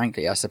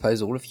 frankly, I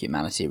suppose, all of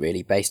humanity,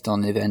 really, based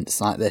on events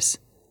like this?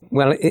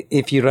 Well,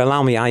 if you'd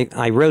allow me,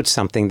 I wrote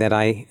something that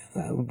I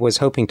was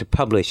hoping to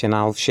publish, and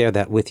I'll share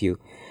that with you.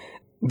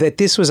 That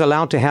this was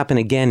allowed to happen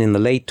again in the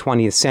late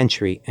 20th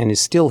century and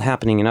is still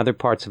happening in other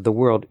parts of the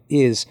world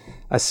is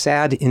a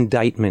sad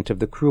indictment of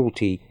the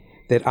cruelty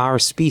that our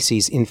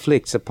species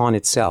inflicts upon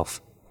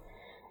itself.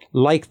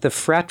 Like the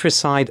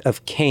fratricide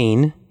of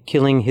Cain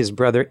killing his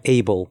brother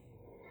Abel,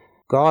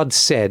 God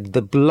said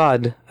the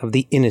blood of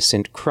the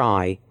innocent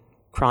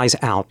cries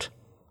out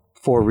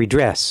for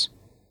redress.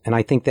 And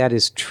I think that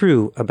is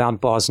true about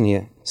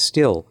Bosnia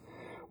still.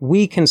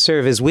 We can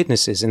serve as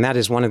witnesses, and that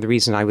is one of the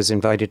reasons I was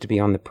invited to be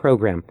on the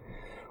program.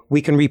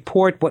 We can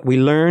report what we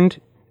learned,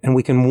 and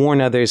we can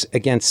warn others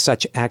against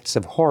such acts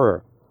of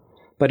horror.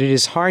 But it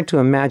is hard to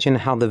imagine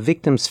how the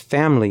victims'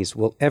 families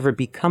will ever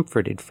be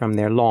comforted from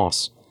their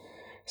loss.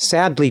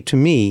 Sadly, to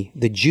me,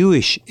 the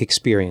Jewish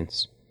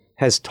experience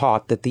has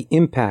taught that the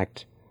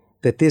impact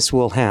that this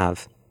will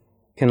have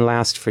can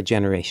last for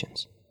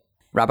generations.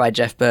 Rabbi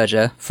Jeff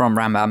Berger from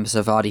Rambam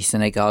Sephardi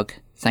Synagogue,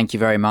 thank you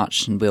very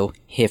much, and we'll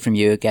hear from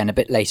you again a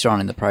bit later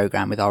on in the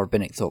programme with our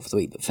Rabbinic Thought for the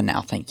week, but for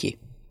now, thank you.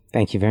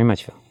 Thank you very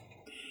much, Phil.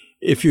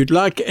 If you'd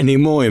like any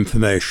more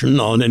information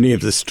on any of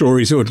the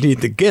stories or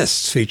indeed the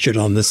guests featured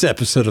on this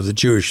episode of The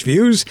Jewish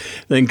Views,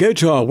 then go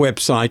to our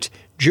website,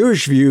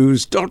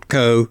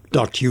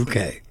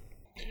 jewishviews.co.uk.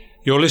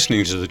 You're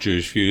listening to The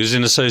Jewish Views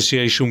in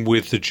association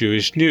with The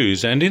Jewish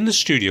News, and in the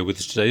studio with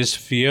us today is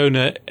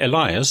Fiona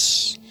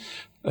Elias,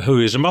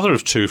 who is a mother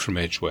of two from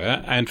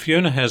Edgware, and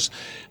Fiona has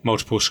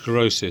multiple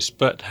sclerosis,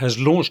 but has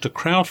launched a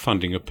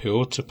crowdfunding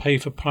appeal to pay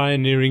for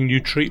pioneering new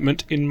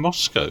treatment in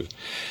Moscow.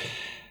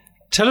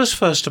 Tell us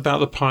first about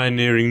the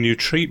pioneering new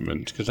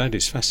treatment, because that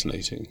is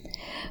fascinating.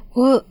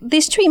 Well,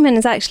 this treatment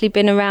has actually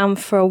been around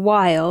for a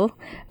while,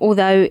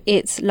 although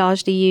it's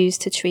largely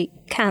used to treat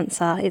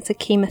cancer. It's a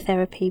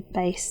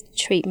chemotherapy-based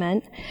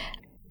treatment,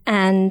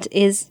 and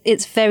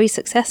it's very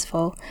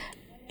successful.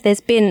 There's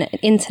been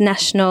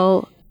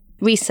international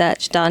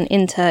research done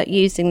into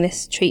using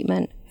this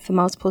treatment for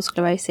multiple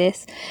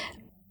sclerosis,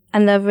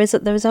 and the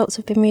results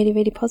have been really,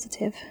 really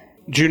positive.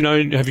 Do you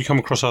know, have you come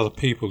across other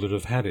people that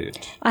have had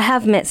it? I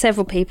have met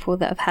several people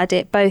that have had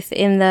it, both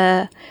in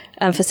the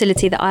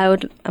facility that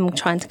I'm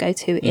trying to go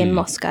to in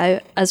Moscow,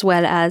 as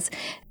well as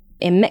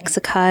in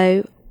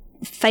Mexico.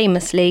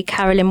 Famously,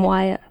 Carolyn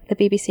Wyatt, the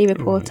BBC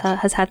reporter,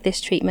 has had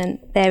this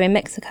treatment there in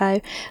Mexico.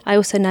 I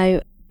also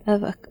know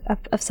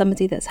of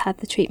somebody that's had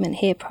the treatment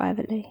here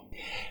privately.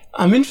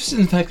 I'm interested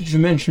in the fact that you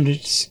mentioned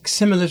it's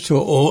similar to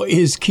or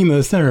is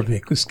chemotherapy,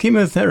 because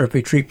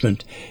chemotherapy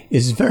treatment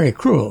is very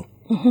cruel.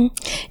 Mm-hmm.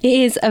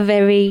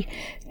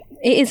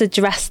 It is a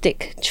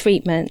drastic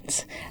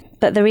treatment,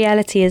 but the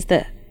reality is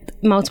that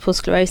multiple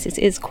sclerosis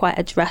is quite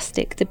a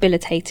drastic,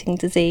 debilitating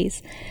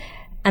disease.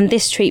 And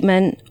this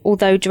treatment,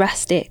 although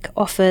drastic,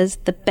 offers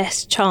the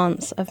best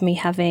chance of me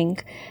having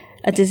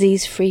a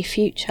disease-free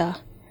future.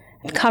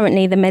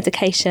 Currently,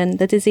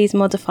 the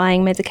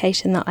disease-modifying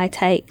medication that I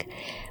take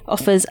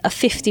offers a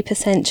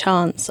 50%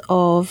 chance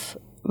of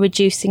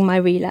reducing my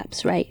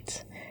relapse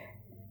rate.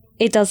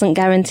 It doesn't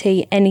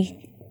guarantee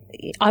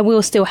I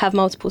will still have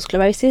multiple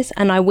sclerosis,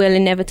 and I will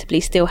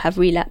inevitably still have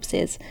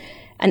relapses.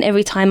 And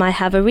every time I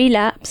have a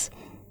relapse,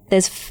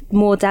 there's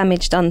more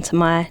damage done to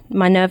my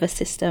nervous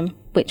system,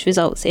 which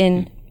results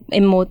in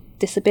more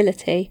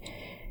disability.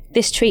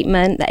 This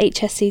treatment, the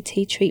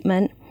HSCT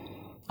treatment,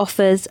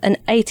 offers an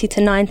 80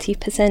 to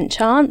 90%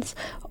 chance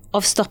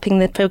of stopping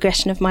the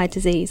progression of my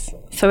disease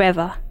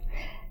forever.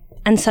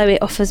 And so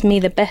it offers me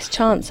the best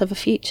chance of a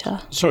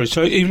future. Sorry,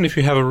 so even if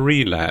you have a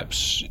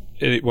relapse,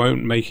 it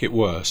won't make it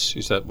worse?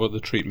 Is that what the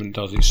treatment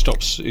does? It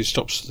stops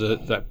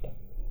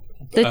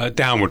that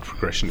downward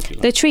progression, if you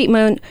like. The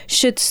treatment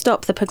should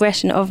stop the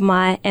progression of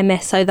my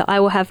MS so that I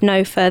will have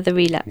no further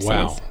relapses.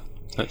 Wow,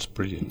 that's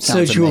brilliant. So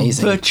you're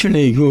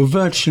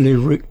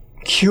virtually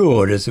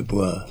cured, as it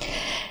were.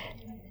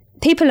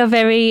 People are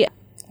very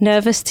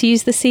nervous to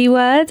use the C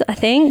word, I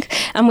think,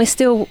 and we're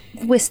still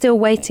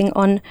waiting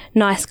on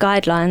nice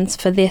guidelines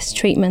for this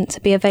treatment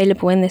to be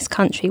available in this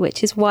country,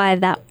 which is why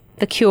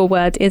the cure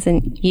word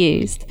isn't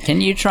used. Can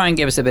you try and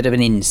give us a bit of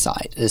an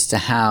insight as to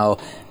how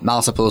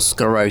multiple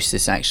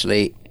sclerosis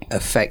actually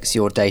affects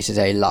your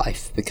day-to-day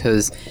life?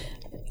 Because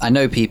I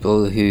know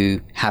people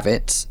who have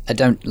it. I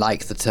don't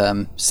like the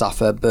term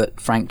suffer, but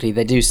frankly,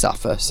 they do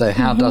suffer. So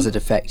how does it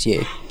affect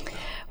you?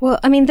 Well,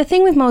 I mean, the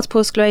thing with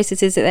multiple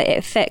sclerosis is that it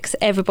affects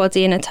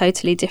everybody in a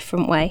totally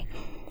different way.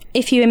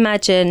 If you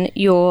imagine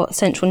your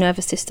central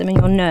nervous system and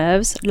your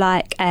nerves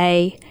like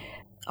a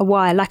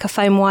wire, like a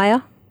foam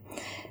wire,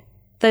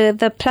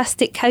 the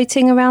plastic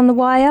coating around the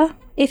wire,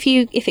 if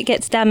it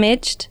gets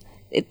damaged,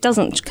 it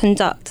doesn't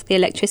conduct the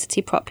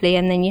electricity properly,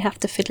 and then you have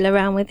to fiddle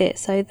around with it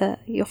so that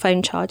your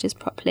phone charges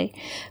properly.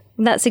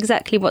 That's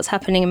exactly what's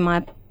happening in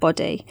my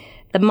body.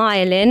 The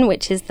myelin,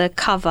 which is the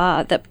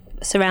cover that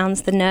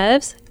surrounds the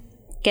nerves,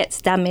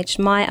 gets damaged.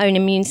 My own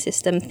immune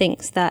system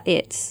thinks that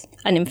it's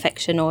an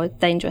infection or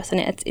dangerous,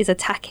 and it is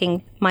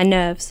attacking my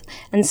nerves.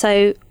 And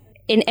so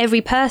in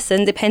every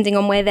person, depending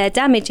on where their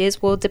damage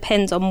is, will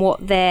depend on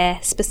what their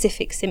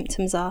specific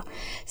symptoms are.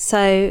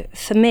 So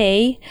for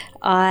me,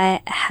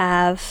 I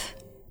have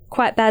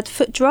quite bad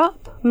foot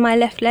drop in my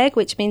left leg,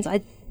 which means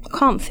I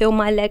can't feel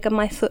my leg and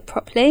my foot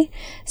properly.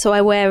 So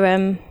I wear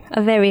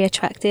a very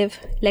attractive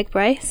leg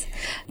brace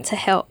to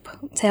help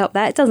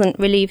that. It doesn't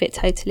relieve it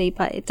totally,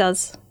 but it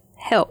does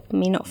help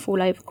me not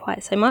fall over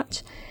quite so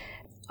much.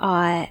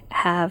 I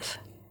have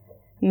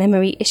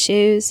memory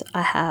issues.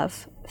 I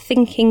have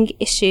thinking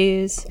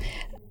issues.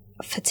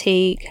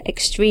 Fatigue,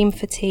 extreme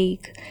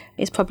fatigue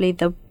is probably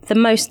the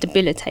most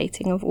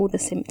debilitating of all the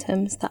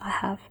symptoms that I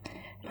have,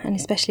 and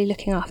especially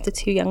looking after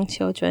two young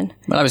children.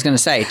 Well, I was going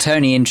to say,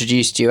 Tony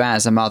introduced you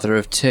as a mother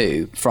of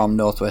two from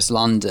northwest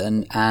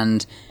London,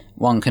 and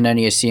one can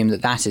only assume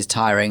that is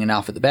tiring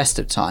enough at the best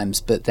of times,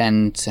 but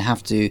then to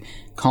have to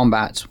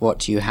combat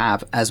what you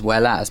have as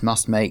well as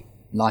must make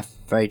life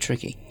very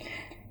tricky.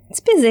 It's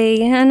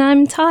busy and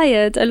I'm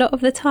tired a lot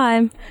of the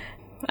time.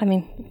 I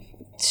mean,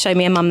 show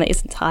me a mum that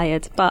isn't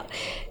tired, but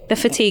the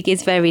fatigue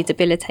is very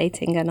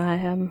debilitating,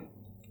 and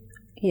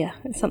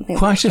it's something.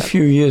 Quite a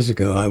few years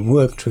ago, I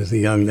worked with a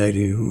young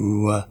lady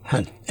who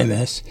had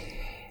MS,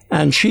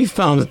 and she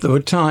found that there were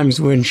times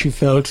when she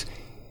felt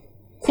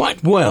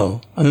quite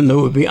well, and then there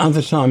would be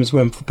other times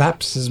when, for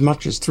perhaps as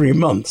much as 3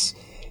 months,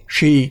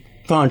 she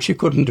found she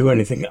couldn't do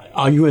anything.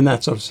 Are you in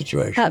that sort of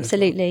situation?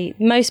 Absolutely.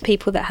 Most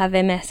people that have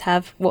MS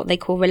have what they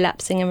call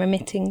relapsing and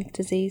remitting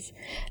disease,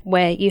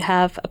 where you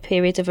have a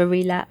period of a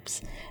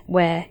relapse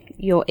where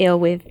you're ill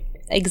with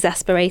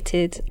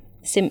exasperated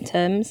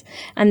symptoms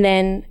and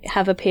then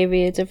have a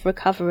period of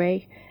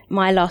recovery.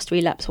 My last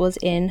relapse was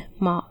in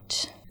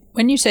March.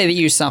 When you say that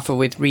you suffer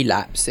with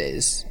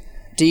relapses,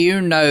 do you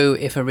know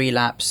if a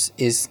relapse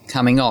is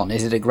coming on?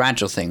 Is it a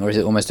gradual thing, or is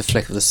it almost a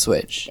flick of the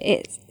switch?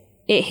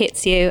 It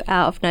hits you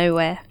out of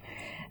nowhere,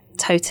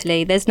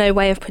 totally. There's no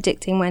way of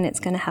predicting when it's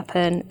going to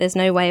happen. There's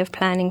no way of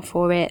planning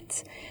for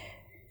it.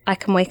 I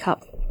can wake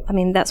up. I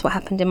mean, that's what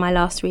happened in my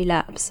last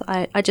relapse.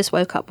 I just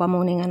woke up one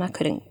morning and I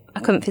couldn't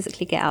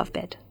physically get out of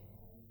bed.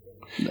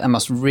 That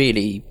must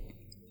really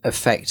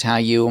affect how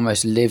you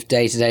almost live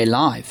day-to-day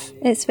life.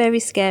 It's very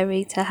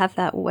scary to have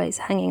that always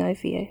hanging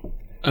over you.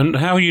 And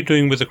how are you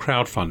doing with the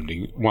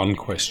crowdfunding? One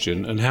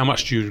question. And how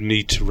much do you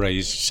need to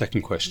raise?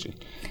 Second question.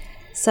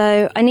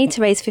 So I need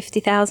to raise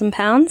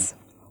 £50,000,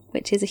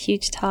 which is a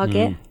huge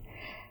target.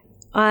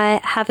 I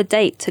have a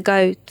date to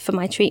go for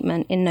my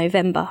treatment in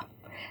November,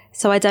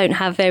 so I don't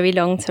have very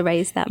long to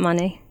raise that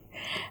money.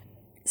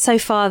 So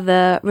far,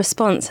 the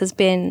response has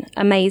been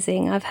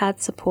amazing. I've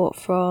had support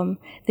from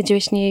the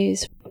Jewish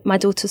News. My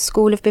daughter's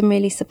school have been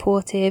really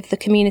supportive. The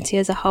community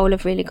as a whole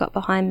have really got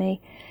behind me.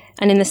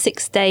 And in the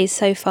 6 days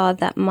so far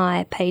that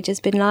my page has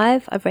been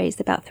live, I've raised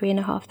about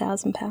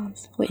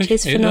 £3,500, which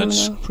is phenomenal.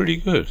 That's pretty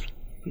good.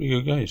 Pretty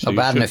good going. Not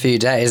bad in a few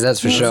days, that's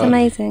for sure. It's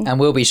amazing. And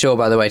we'll be sure,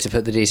 by the way, to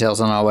put the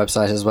details on our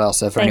website as well.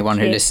 So for anyone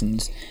who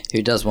listens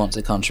who does want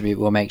to contribute,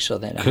 we'll make sure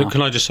they know.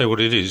 Can I just say what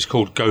it is? It's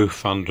called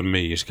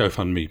GoFundMe. It's a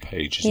GoFundMe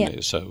page, isn't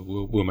it? So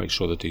we'll make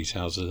sure the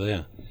details are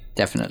there.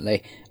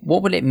 Definitely.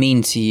 What will it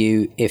mean to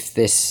you if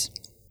this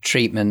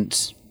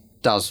treatment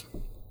does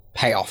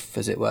pay off,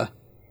 as it were?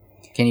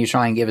 Can you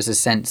try and give us a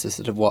sense of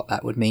sort of what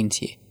that would mean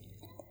to you?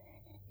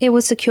 It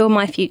will secure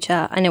my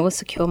future, and it will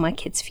secure my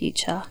kids'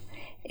 future.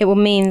 It will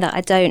mean that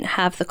I don't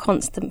have the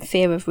constant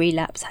fear of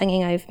relapse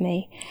hanging over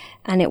me,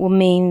 and it will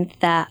mean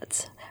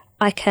that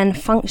I can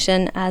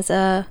function as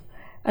a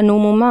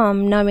normal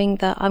mum, knowing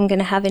that I'm going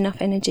to have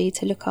enough energy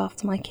to look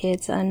after my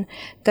kids and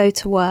go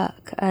to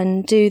work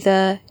and do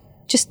the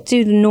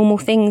normal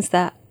things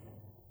that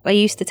I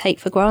used to take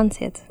for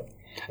granted.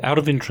 Out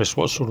of interest,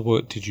 what sort of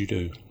work did you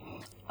do?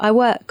 I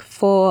work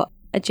for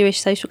a Jewish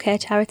social care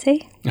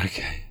charity.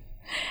 Okay.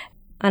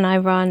 And I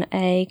run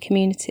the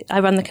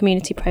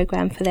community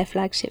program for their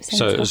flagship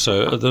centre.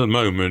 So at the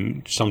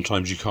moment,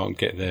 sometimes you can't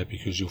get there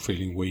because you're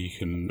feeling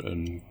weak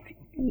and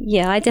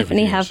yeah, I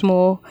definitely have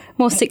more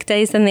sick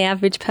days than the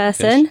average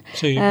person. Yes.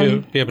 So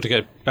you'll be able to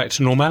get back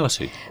to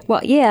normality. Well,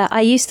 yeah,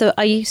 I used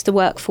to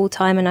work full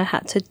time, and I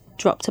had to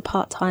drop to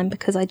part time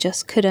because I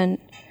just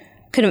couldn't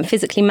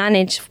physically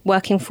manage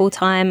working full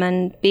time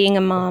and being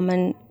a mum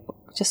and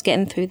just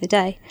getting through the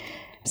day.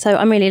 So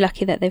I'm really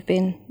lucky that they've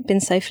been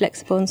so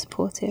flexible and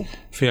supportive.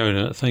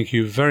 Fiona, thank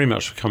you very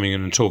much for coming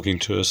in and talking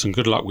to us, and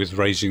good luck with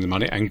raising the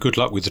money and good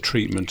luck with the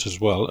treatment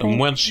as well. And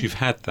once you've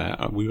had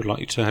that, we would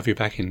like to have you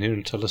back in here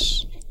and tell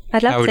us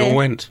how it all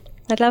went.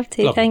 I'd love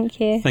to. Lovely. Thank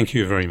you. Thank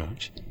you very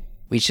much.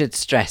 We should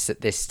stress at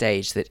this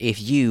stage that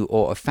if you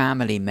or a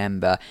family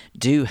member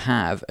do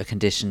have a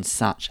condition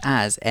such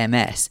as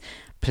MS,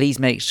 please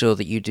make sure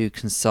that you do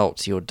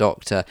consult your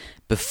doctor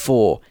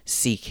before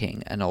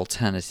seeking an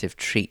alternative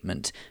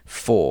treatment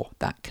for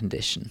that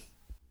condition.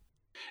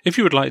 If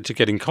you would like to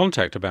get in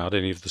contact about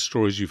any of the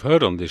stories you've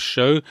heard on this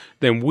show,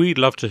 then we'd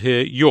love to hear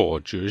your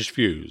Jewish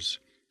views.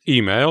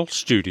 Email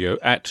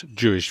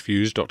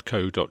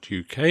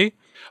studio@jewishviews.co.uk.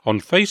 On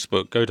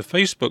Facebook, go to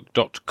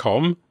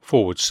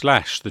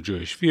facebook.com/The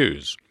Jewish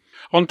Views.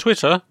 On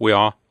Twitter, we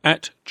are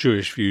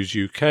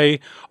 @JewishViewsUK,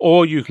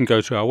 or you can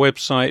go to our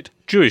website,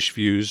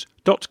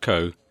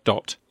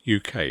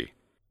 jewishviews.co.uk.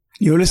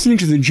 You're listening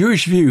to The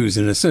Jewish Views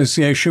in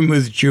association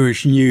with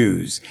Jewish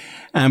News,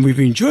 and we've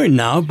been joined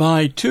now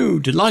by two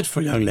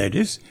delightful young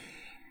ladies,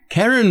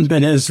 Keren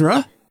Ben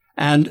Ezra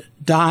and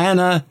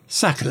Diana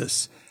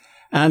Saklis.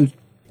 And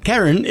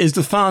Keren is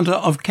the founder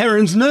of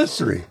Keren's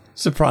Nursery,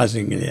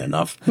 surprisingly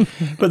enough.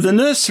 But the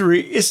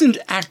nursery isn't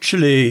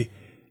actually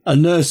a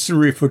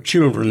nursery for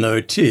children, though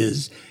it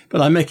is.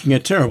 But I'm making a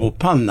terrible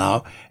pun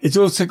now. It's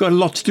also got a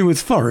lot to do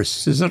with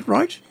forests, is that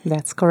right?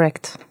 That's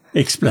correct.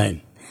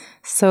 Explain.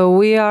 So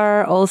we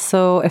are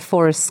also a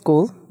forest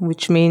school,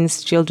 which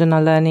means children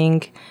are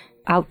learning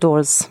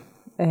outdoors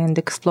and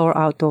explore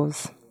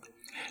outdoors.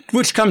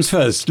 Which comes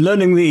first,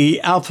 learning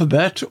the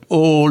alphabet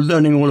or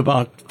learning all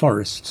about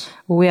forests?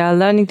 We are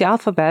learning the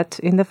alphabet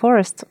in the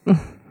forest.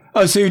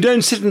 Oh, so you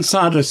don't sit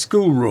inside a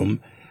schoolroom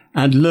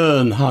and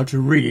learn how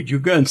to read. You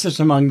go and sit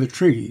among the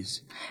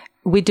trees.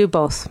 We do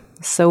both.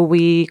 So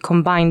we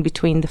combine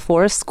between the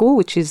forest school,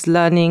 which is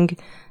learning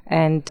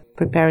and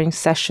preparing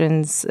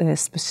sessions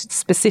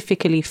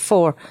specifically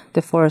for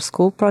the forest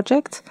school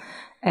project,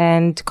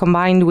 and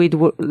combined with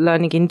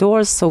learning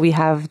indoors. So we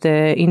have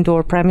the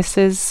indoor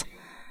premises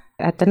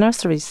at the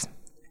nurseries.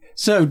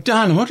 So,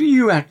 Dan, what do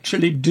you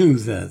actually do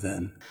there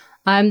then?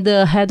 I'm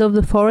the head of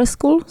the forest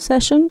school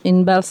session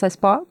in Belsize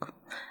Park,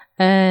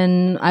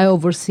 and I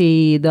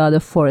oversee the other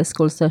forest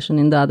school session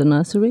in the other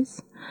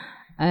nurseries.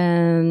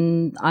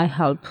 And I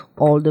help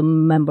all the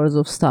members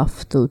of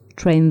staff to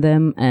train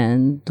them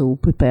and to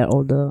prepare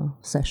all the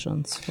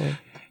sessions.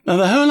 Now,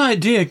 the whole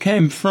idea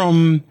came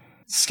from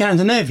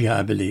Scandinavia,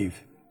 I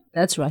believe.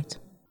 That's right.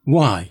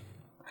 Why?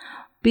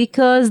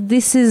 Because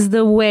this is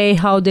the way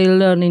how they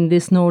learn in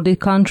these Nordic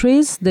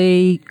countries.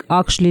 They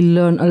actually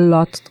learn a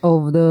lot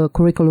of the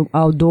curriculum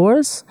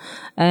outdoors,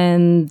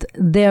 and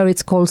there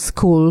it's called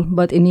school,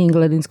 but in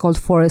England it's called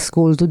forest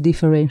school to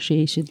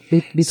differentiate it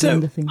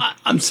between the things.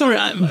 I'm sorry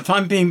if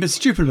I'm being a bit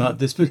stupid about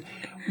this, but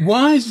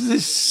why is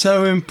this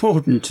so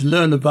important to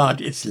learn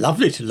about? It's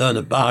lovely to learn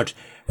about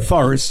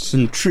forests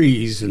and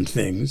trees and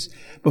things.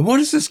 But what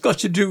has this got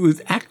to do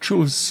with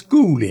actual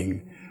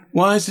schooling?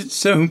 Why is it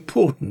so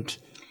important?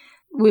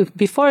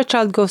 Before a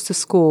child goes to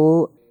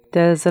school,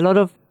 there's a lot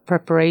of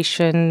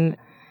preparation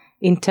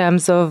in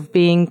terms of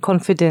being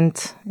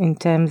confident, in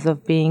terms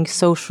of being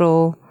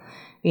social,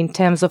 in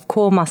terms of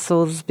core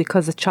muscles,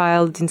 because a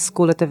child in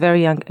school at a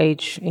very young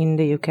age in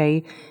the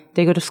UK,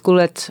 they go to school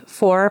at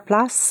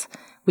 4+,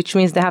 which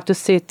means they have to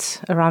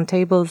sit around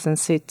tables and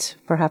sit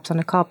perhaps on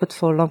a carpet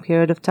for a long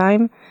period of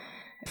time.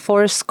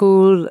 Forest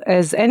school,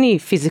 as any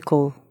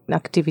physical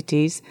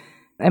activities,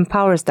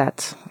 empowers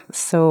that.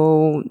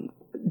 So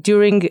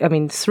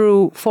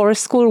through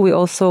forest school, we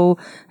also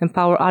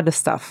empower other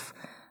stuff,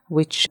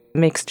 which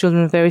makes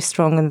children very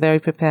strong and very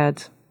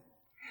prepared.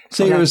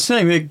 So you were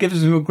saying it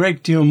gives them a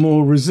great deal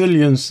more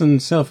resilience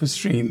and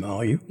self-esteem,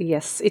 are you?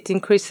 Yes, it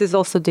increases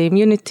also the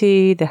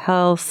immunity, the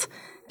health,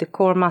 the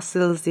core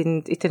muscles.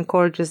 It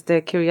encourages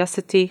the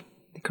curiosity,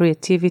 the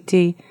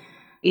creativity.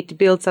 It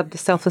builds up the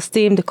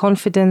self-esteem, the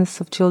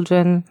confidence of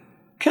children.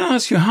 Can I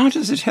ask you, how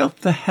does it help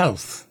the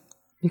health?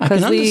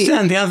 Because I can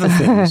understand the other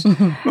things,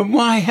 but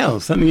why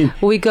health? I mean,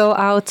 we go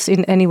out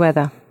in any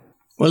weather.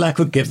 Well, that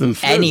could give them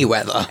flu. Any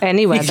weather.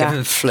 Any weather. Give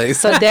them flu.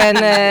 So then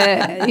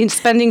in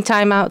spending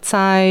time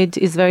outside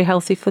is very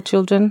healthy for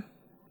children.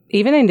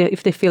 Even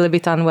if they feel a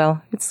bit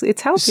unwell, it's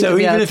healthy so to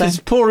be even outside. if it's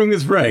pouring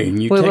with rain,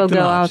 we take them will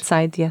go out.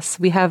 outside, yes.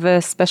 We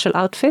have special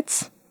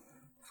outfits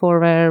for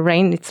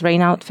rain. It's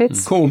rain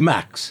outfits. Called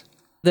Max.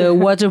 The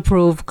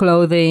waterproof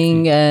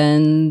clothing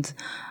and,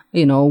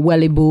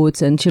 welly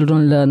boots, and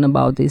children learn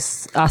about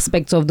these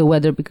aspects of the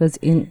weather because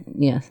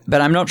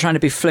But I'm not trying to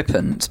be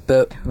flippant,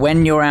 but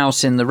when you're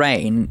out in the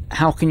rain,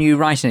 how can you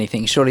write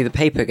anything? Surely the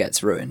paper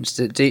gets ruined.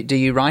 Do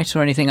you write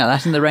or anything like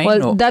that in the rain?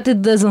 Well, that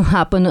it doesn't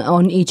happen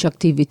on each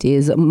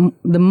activities.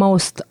 The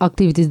most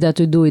activities that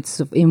we do, it's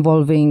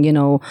involving,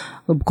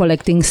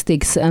 collecting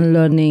sticks and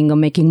learning,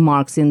 making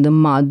marks in the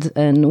mud,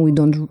 and we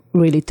don't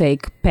really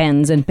take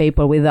pens and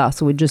paper with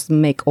us. We just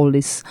make all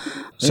this.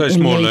 So it's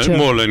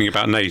more learning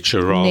about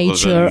nature rather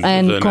than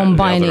and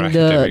combining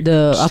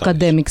the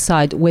academic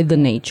side with the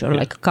nature,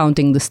 like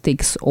counting the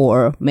sticks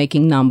or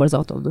making numbers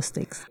out of the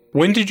sticks.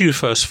 When did you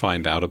first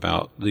find out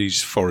about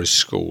these forest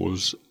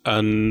schools,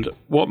 and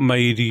what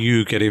made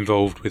you get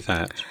involved with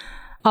that?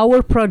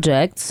 Our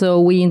project, so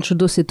we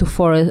introduced it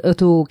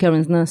to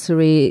Keren's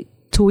Nursery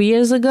 2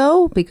 years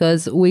ago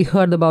because we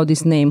heard about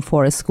this name,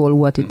 Forest School,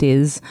 what it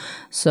is.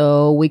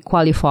 So we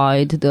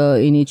qualified,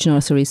 in each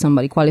nursery,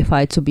 somebody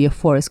qualified to be a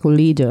Forest School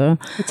leader.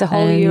 It's a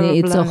whole year of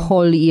learning. It's a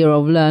whole year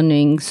of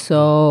learning.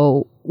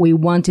 So we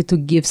wanted to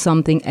give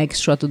something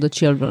extra to the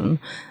children,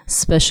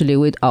 especially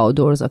with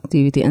outdoors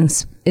activity,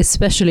 and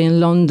especially in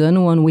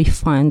London when we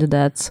find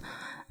that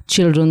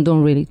children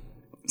don't really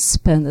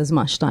spend as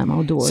much time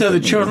outdoors. So the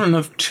children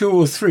of 2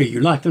 or 3, you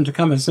like them to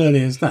come as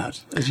early as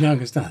that, as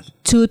young as that?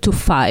 2 to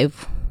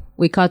 5.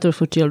 We cater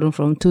for children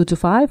from 2 to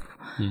 5.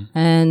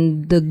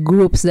 And the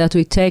groups that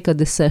we take at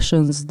the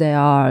sessions, they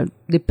are,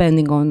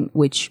 depending on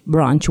which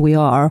branch we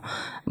are,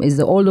 is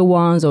the older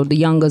ones or the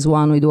youngest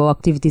one. We do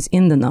activities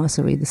in the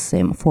nursery, the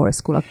same forest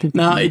school activity.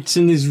 Now, it's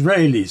an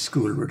Israeli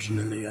school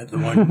originally, the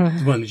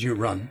one that you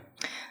run.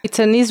 It's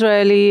an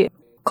Israeli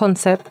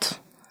concept.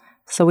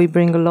 So we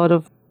bring a lot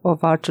of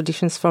our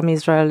traditions from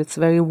Israel. It's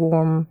very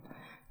warm,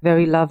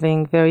 very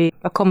loving, very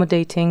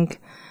accommodating.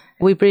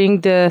 We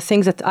bring the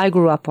things that I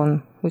grew up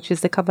on, which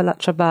is the Kabbalat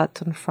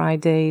Shabbat on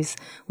Fridays.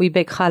 We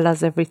bake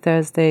challahs every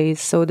Thursdays.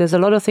 So there's a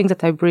lot of things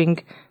that I bring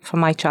from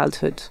my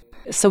childhood.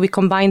 So we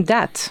combine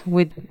that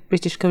with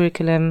British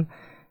curriculum,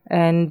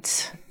 and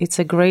it's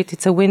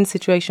a win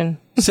situation.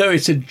 So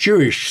it's a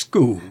Jewish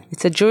school?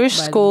 It's a Jewish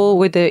school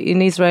with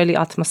an Israeli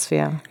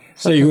atmosphere.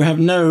 So you have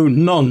no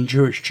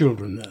non-Jewish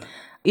children there?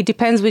 It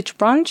depends which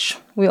branch.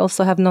 We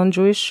also have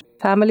non-Jewish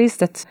families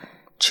that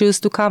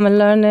choose to come and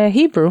learn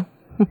Hebrew.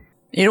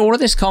 All of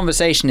this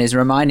conversation is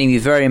reminding me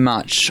very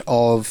much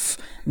of,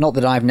 not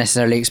that I've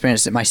necessarily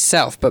experienced it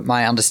myself, but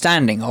my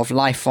understanding of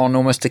life on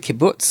almost a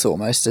kibbutz,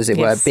 almost, as it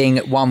were, being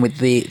at one with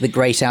the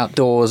great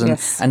outdoors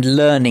and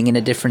learning in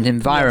a different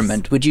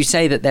environment. Yes. Would you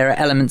say that there are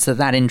elements of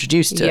that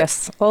introduced to it?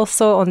 Yes,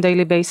 also on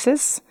daily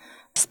basis,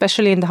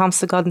 especially in the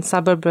Hampstead Garden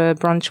Suburb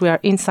branch, we are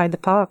inside the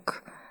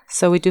park.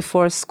 So we do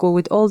forest school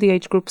with all the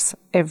age groups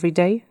every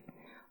day.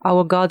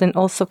 Our garden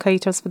also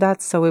caters for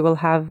that. So we will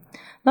have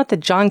not a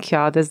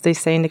junkyard, as they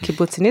say in the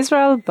kibbutz in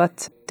Israel,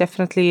 but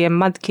definitely a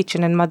mud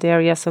kitchen and mud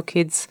area. So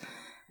kids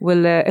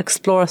will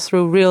explore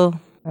through real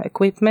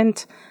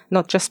equipment,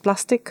 not just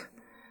plastic.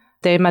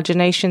 Their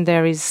imagination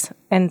there is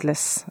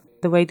endless.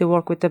 The way they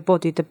work with their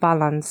body, the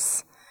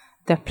balance,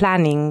 their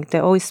planning, they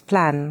always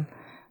plan.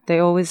 They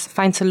always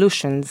find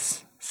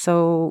solutions.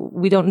 So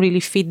we don't really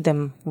feed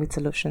them with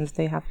solutions.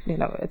 They have,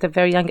 at a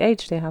very young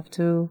age, they have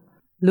to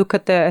look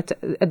at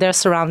their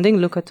surrounding,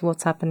 look at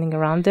what's happening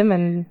around them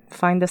and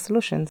find the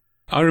solutions.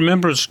 I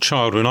remember as a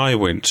child when I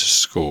went to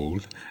school.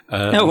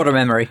 Oh, what a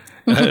memory.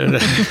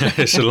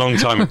 It's a long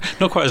time ago.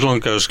 Not quite as long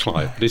ago as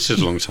Clive, but this is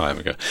a long time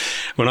ago.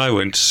 When I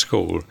went to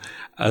school,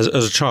 as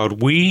a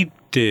child, we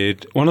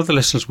one of the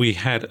lessons we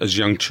had as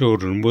young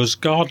children was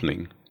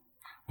gardening,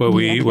 where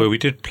we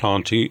did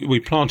planting. We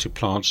planted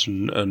plants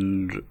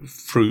and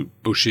fruit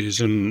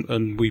bushes,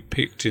 and we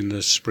picked in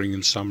the spring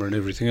and summer and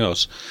everything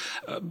else.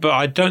 But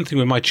I don't think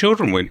when my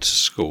children went to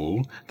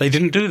school, they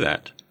didn't do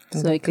that.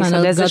 So it kind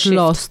of got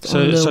lost so,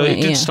 on the so way.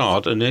 it did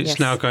start, and it's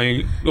now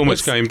going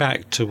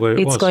back to where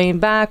it was. It's going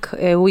back.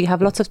 We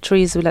have lots of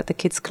trees. We let the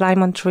kids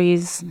climb on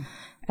trees.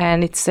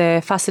 And it's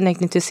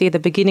fascinating to see at the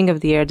beginning of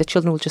the year, the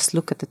children will just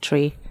look at the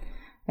tree.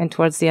 And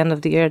towards the end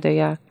of the year, they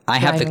are I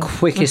have the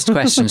quickest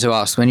question to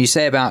ask. When you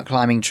say about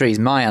climbing trees,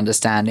 my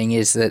understanding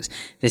is that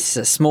this is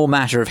a small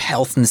matter of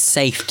health and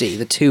safety,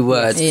 the two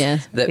words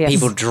that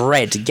people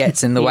dread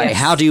gets in the way.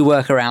 How do you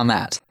work around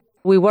that?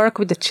 We work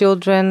with the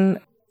children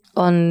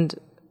on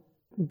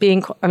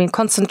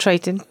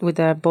concentrated with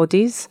their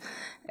bodies.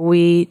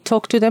 We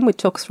talk to them, we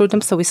talk through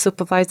them, so we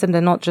supervise them.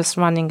 They're not just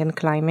running and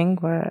climbing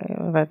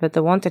wherever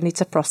they want, and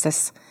it's a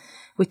process.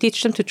 We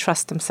teach them to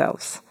trust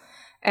themselves.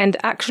 And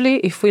actually,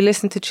 if we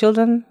listen to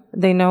children,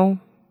 they know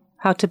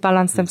how to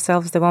balance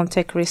themselves. They won't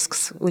take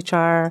risks which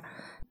are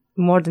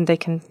more than they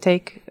can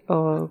take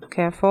or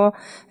care for.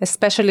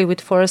 Especially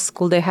with forest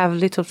school, they have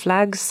little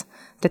flags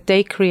that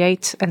they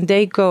create, and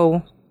they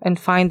go and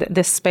find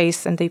the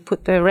space, and they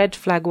put the red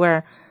flag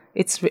where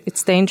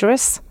it's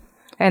dangerous,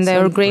 and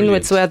there are green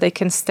ones where they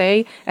can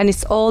stay, and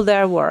it's all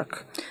their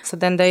work. So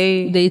then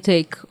they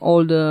take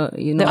all the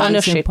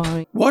ownership.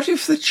 What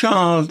if the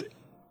child,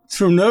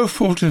 through no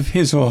fault of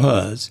his or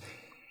hers,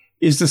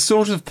 is the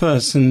sort of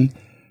person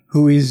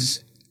who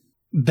is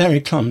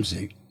very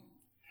clumsy,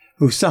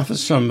 who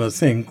suffers from a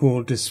thing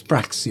called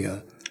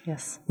dyspraxia,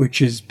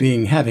 which is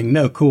having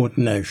no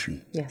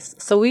coordination? Yes.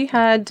 So we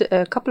had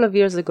a couple of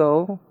years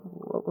ago,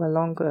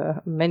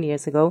 many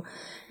years ago,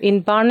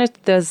 in Barnet,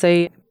 there's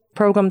a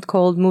program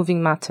called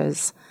Moving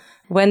Matters.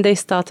 When they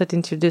started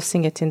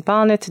introducing it in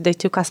Barnet, they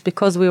took us,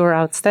 because we were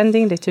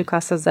outstanding, they took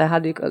us as like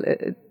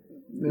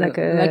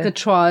a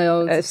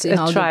trial.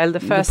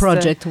 The first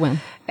project went.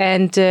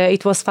 And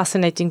it was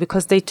fascinating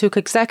because they took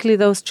exactly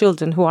those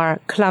children who are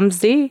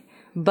clumsy,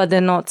 but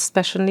they're not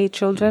special need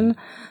children.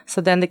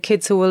 So then the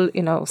kids who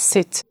will,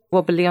 sit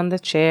wobbly on the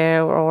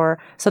chair,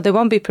 so they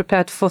won't be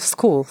prepared for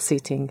school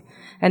seating.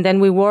 And then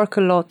we work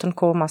a lot on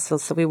core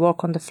muscles. So we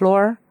walk on the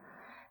floor.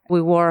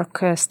 We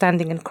work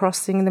standing and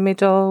crossing in the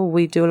middle.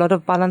 We do a lot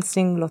of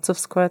balancing, lots of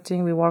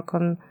squirting. We work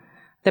on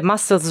the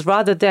muscles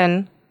rather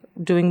than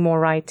doing more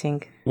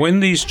writing. When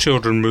these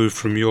children move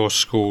from your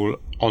school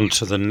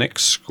onto the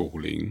next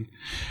schooling,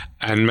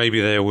 and maybe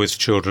they're with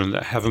children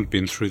that haven't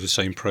been through the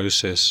same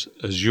process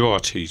as you are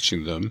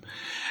teaching them,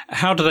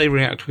 how do they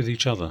react with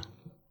each other?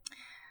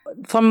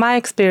 From my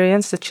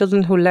experience, the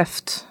children who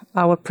left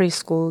our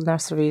preschool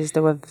nurseries, they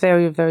were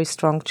very, very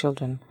strong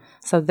children.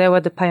 So they were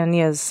the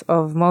pioneers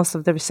of most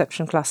of the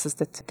reception classes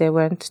that they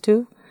went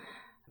to,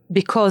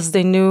 because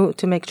they knew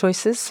to make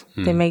choices.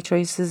 They made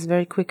choices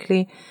very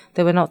quickly.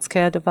 They were not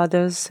scared of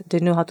others. They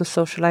knew how to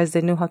socialize.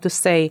 They knew how to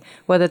say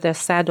whether they're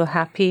sad or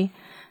happy.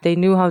 They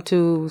knew how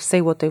to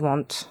say what they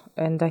want.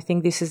 And I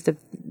think this is the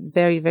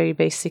very, very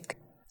basic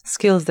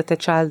skills that a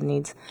child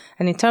needs.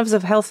 And in terms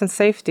of health and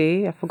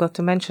safety, I forgot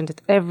to mention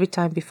that every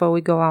time before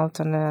we go out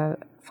on a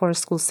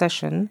forest school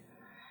session,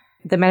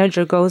 the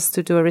manager goes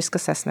to do a risk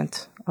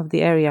assessment of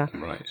the area.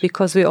 Right.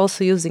 Because we're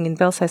also using in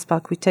Belsize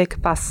Park, we take a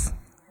bus.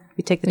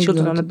 We take the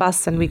children on a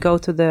bus and we go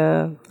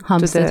to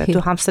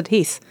Hampstead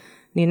Heath.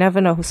 You never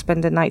know who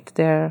spent the night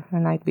there the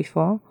night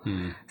before.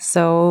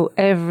 So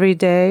every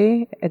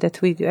day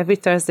every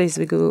Thursdays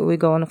we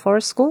go on a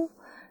forest school,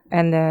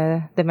 and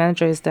the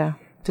manager is there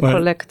to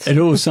collect. It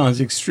all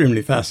sounds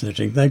extremely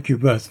fascinating. Thank you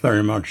both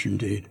very much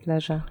indeed.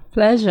 Pleasure.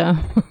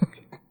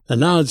 And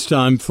now it's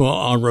time for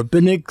our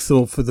Rabbinic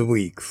Thought for the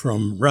Week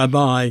from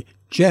Rabbi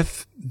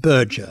Jeff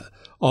Berger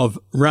of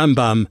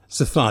Rambam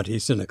Sephardi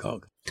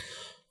Synagogue.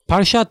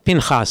 Parashat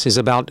Pinchas is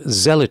about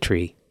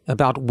zealotry,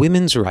 about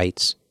women's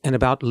rights, and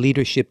about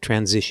leadership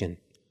transition.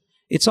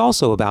 It's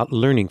also about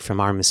learning from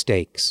our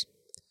mistakes.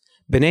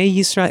 Bnei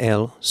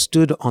Yisrael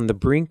stood on the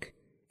brink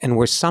and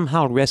were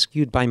somehow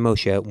rescued by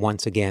Moshe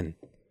once again.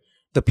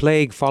 The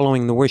plague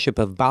following the worship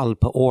of Baal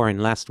Peor in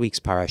last week's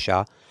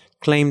parasha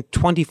claimed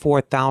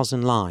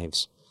 24,000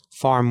 lives,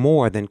 far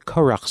more than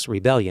Korach's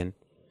rebellion,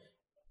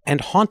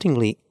 and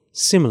hauntingly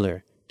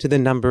similar to the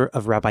number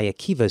of Rabbi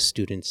Akiva's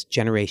students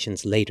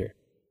generations later.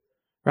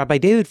 Rabbi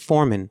David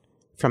Foreman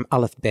from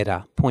Aleph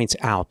Beta points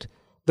out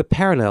the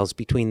parallels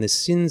between the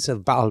sins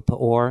of Baal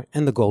Peor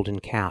and the golden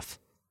calf.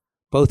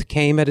 Both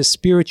came at a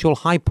spiritual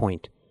high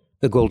point,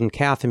 the golden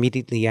calf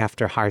immediately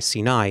after Har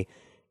Sinai,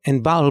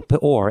 and Baal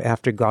Peor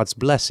after God's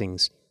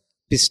blessings,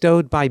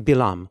 bestowed by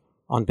Bilam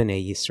on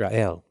Bnei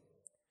Yisrael.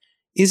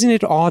 Isn't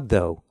it odd,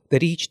 though,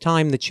 that each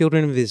time the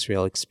children of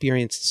Israel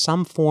experienced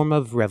some form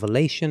of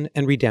revelation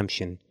and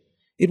redemption,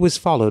 it was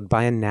followed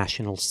by a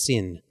national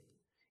sin?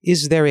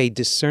 Is there a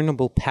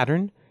discernible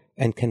pattern,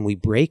 and can we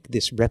break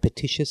this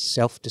repetitious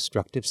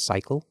self-destructive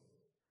cycle?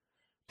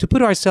 To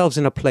put ourselves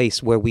in a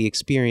place where we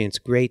experience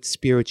great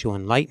spiritual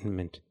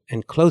enlightenment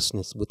and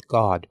closeness with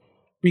God,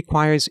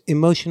 requires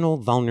emotional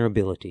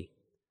vulnerability.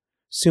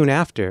 Soon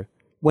after,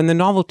 when the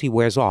novelty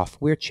wears off,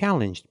 we're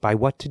challenged by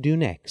what to do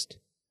next.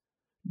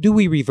 Do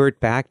we revert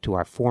back to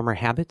our former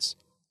habits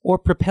or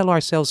propel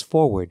ourselves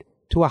forward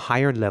to a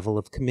higher level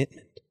of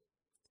commitment?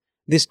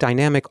 This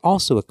dynamic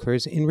also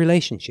occurs in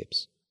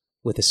relationships,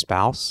 with a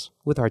spouse,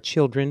 with our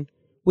children,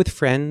 with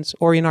friends,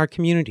 or in our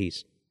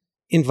communities,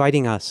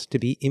 inviting us to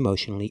be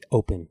emotionally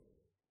open.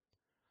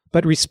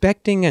 But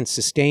respecting and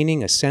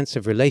sustaining a sense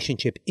of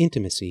relationship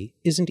intimacy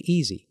isn't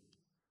easy,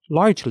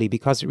 largely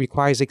because it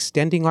requires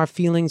extending our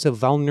feelings of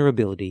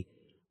vulnerability,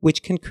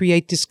 which can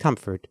create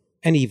discomfort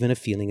and even a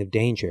feeling of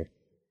danger.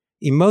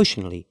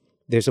 Emotionally,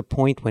 there's a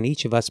point when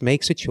each of us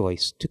makes a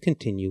choice to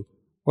continue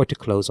or to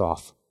close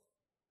off.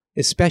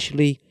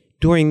 Especially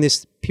during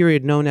this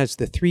period known as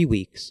the 3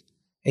 weeks,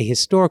 a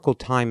historical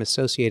time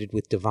associated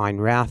with divine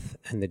wrath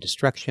and the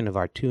destruction of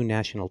our 2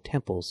 national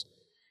temples,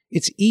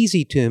 it's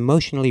easy to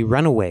emotionally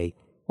run away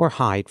or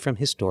hide from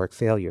historic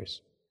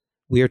failures.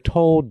 We are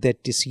told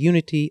that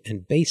disunity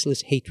and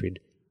baseless hatred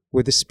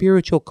were the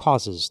spiritual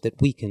causes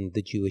that weakened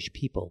the Jewish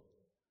people.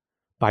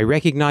 By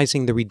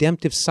recognizing the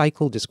redemptive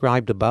cycle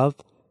described above,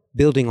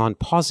 building on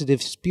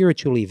positive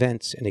spiritual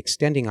events and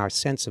extending our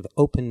sense of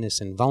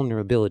openness and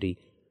vulnerability,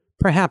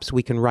 perhaps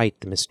we can right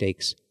the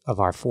mistakes of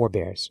our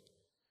forebears.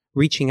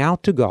 Reaching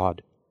out to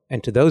God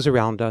and to those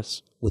around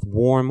us with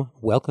warm,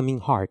 welcoming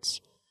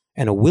hearts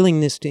and a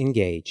willingness to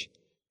engage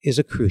is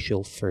a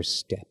crucial first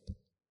step.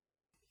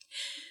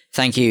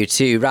 Thank you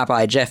to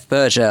Rabbi Jeff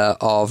Berger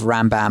of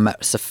Rambam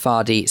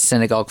Sephardi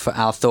Synagogue for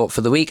our thought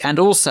for the week, and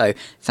also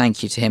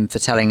thank you to him for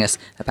telling us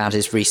about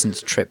his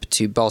recent trip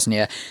to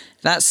Bosnia.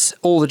 That's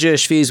all the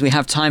Jewish Views we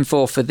have time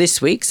for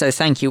this week, so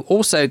thank you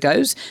also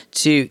goes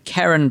to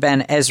Keren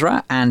Ben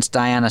Ezra and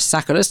Diana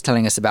Sakalas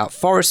telling us about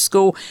Forest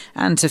School,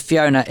 and to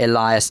Fiona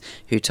Elias,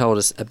 who told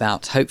us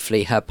about,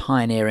 hopefully, her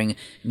pioneering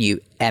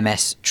new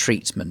MS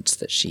treatment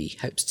that she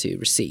hopes to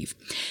receive.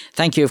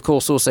 Thank you, of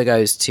course, also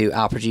goes to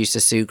our producer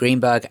Sue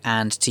Greenberg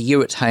and to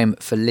you at home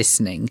for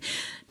listening.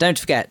 Don't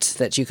forget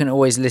that you can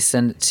always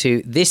listen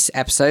to this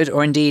episode,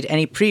 or indeed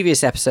any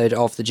previous episode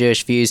of The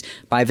Jewish Views,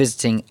 by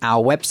visiting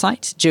our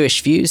website,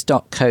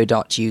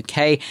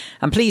 jewishviews.co.uk.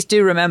 And please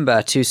do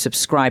remember to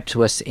subscribe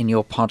to us in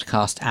your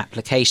podcast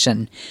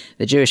application.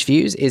 The Jewish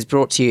Views is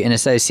brought to you in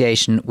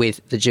association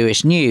with The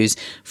Jewish News.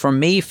 From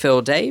me,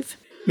 Phil Dave.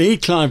 Me,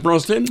 Clive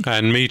Broslin.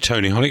 And me,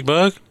 Tony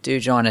Honigberg. Do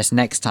join us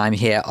next time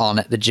here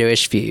on The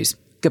Jewish Views.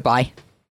 Goodbye.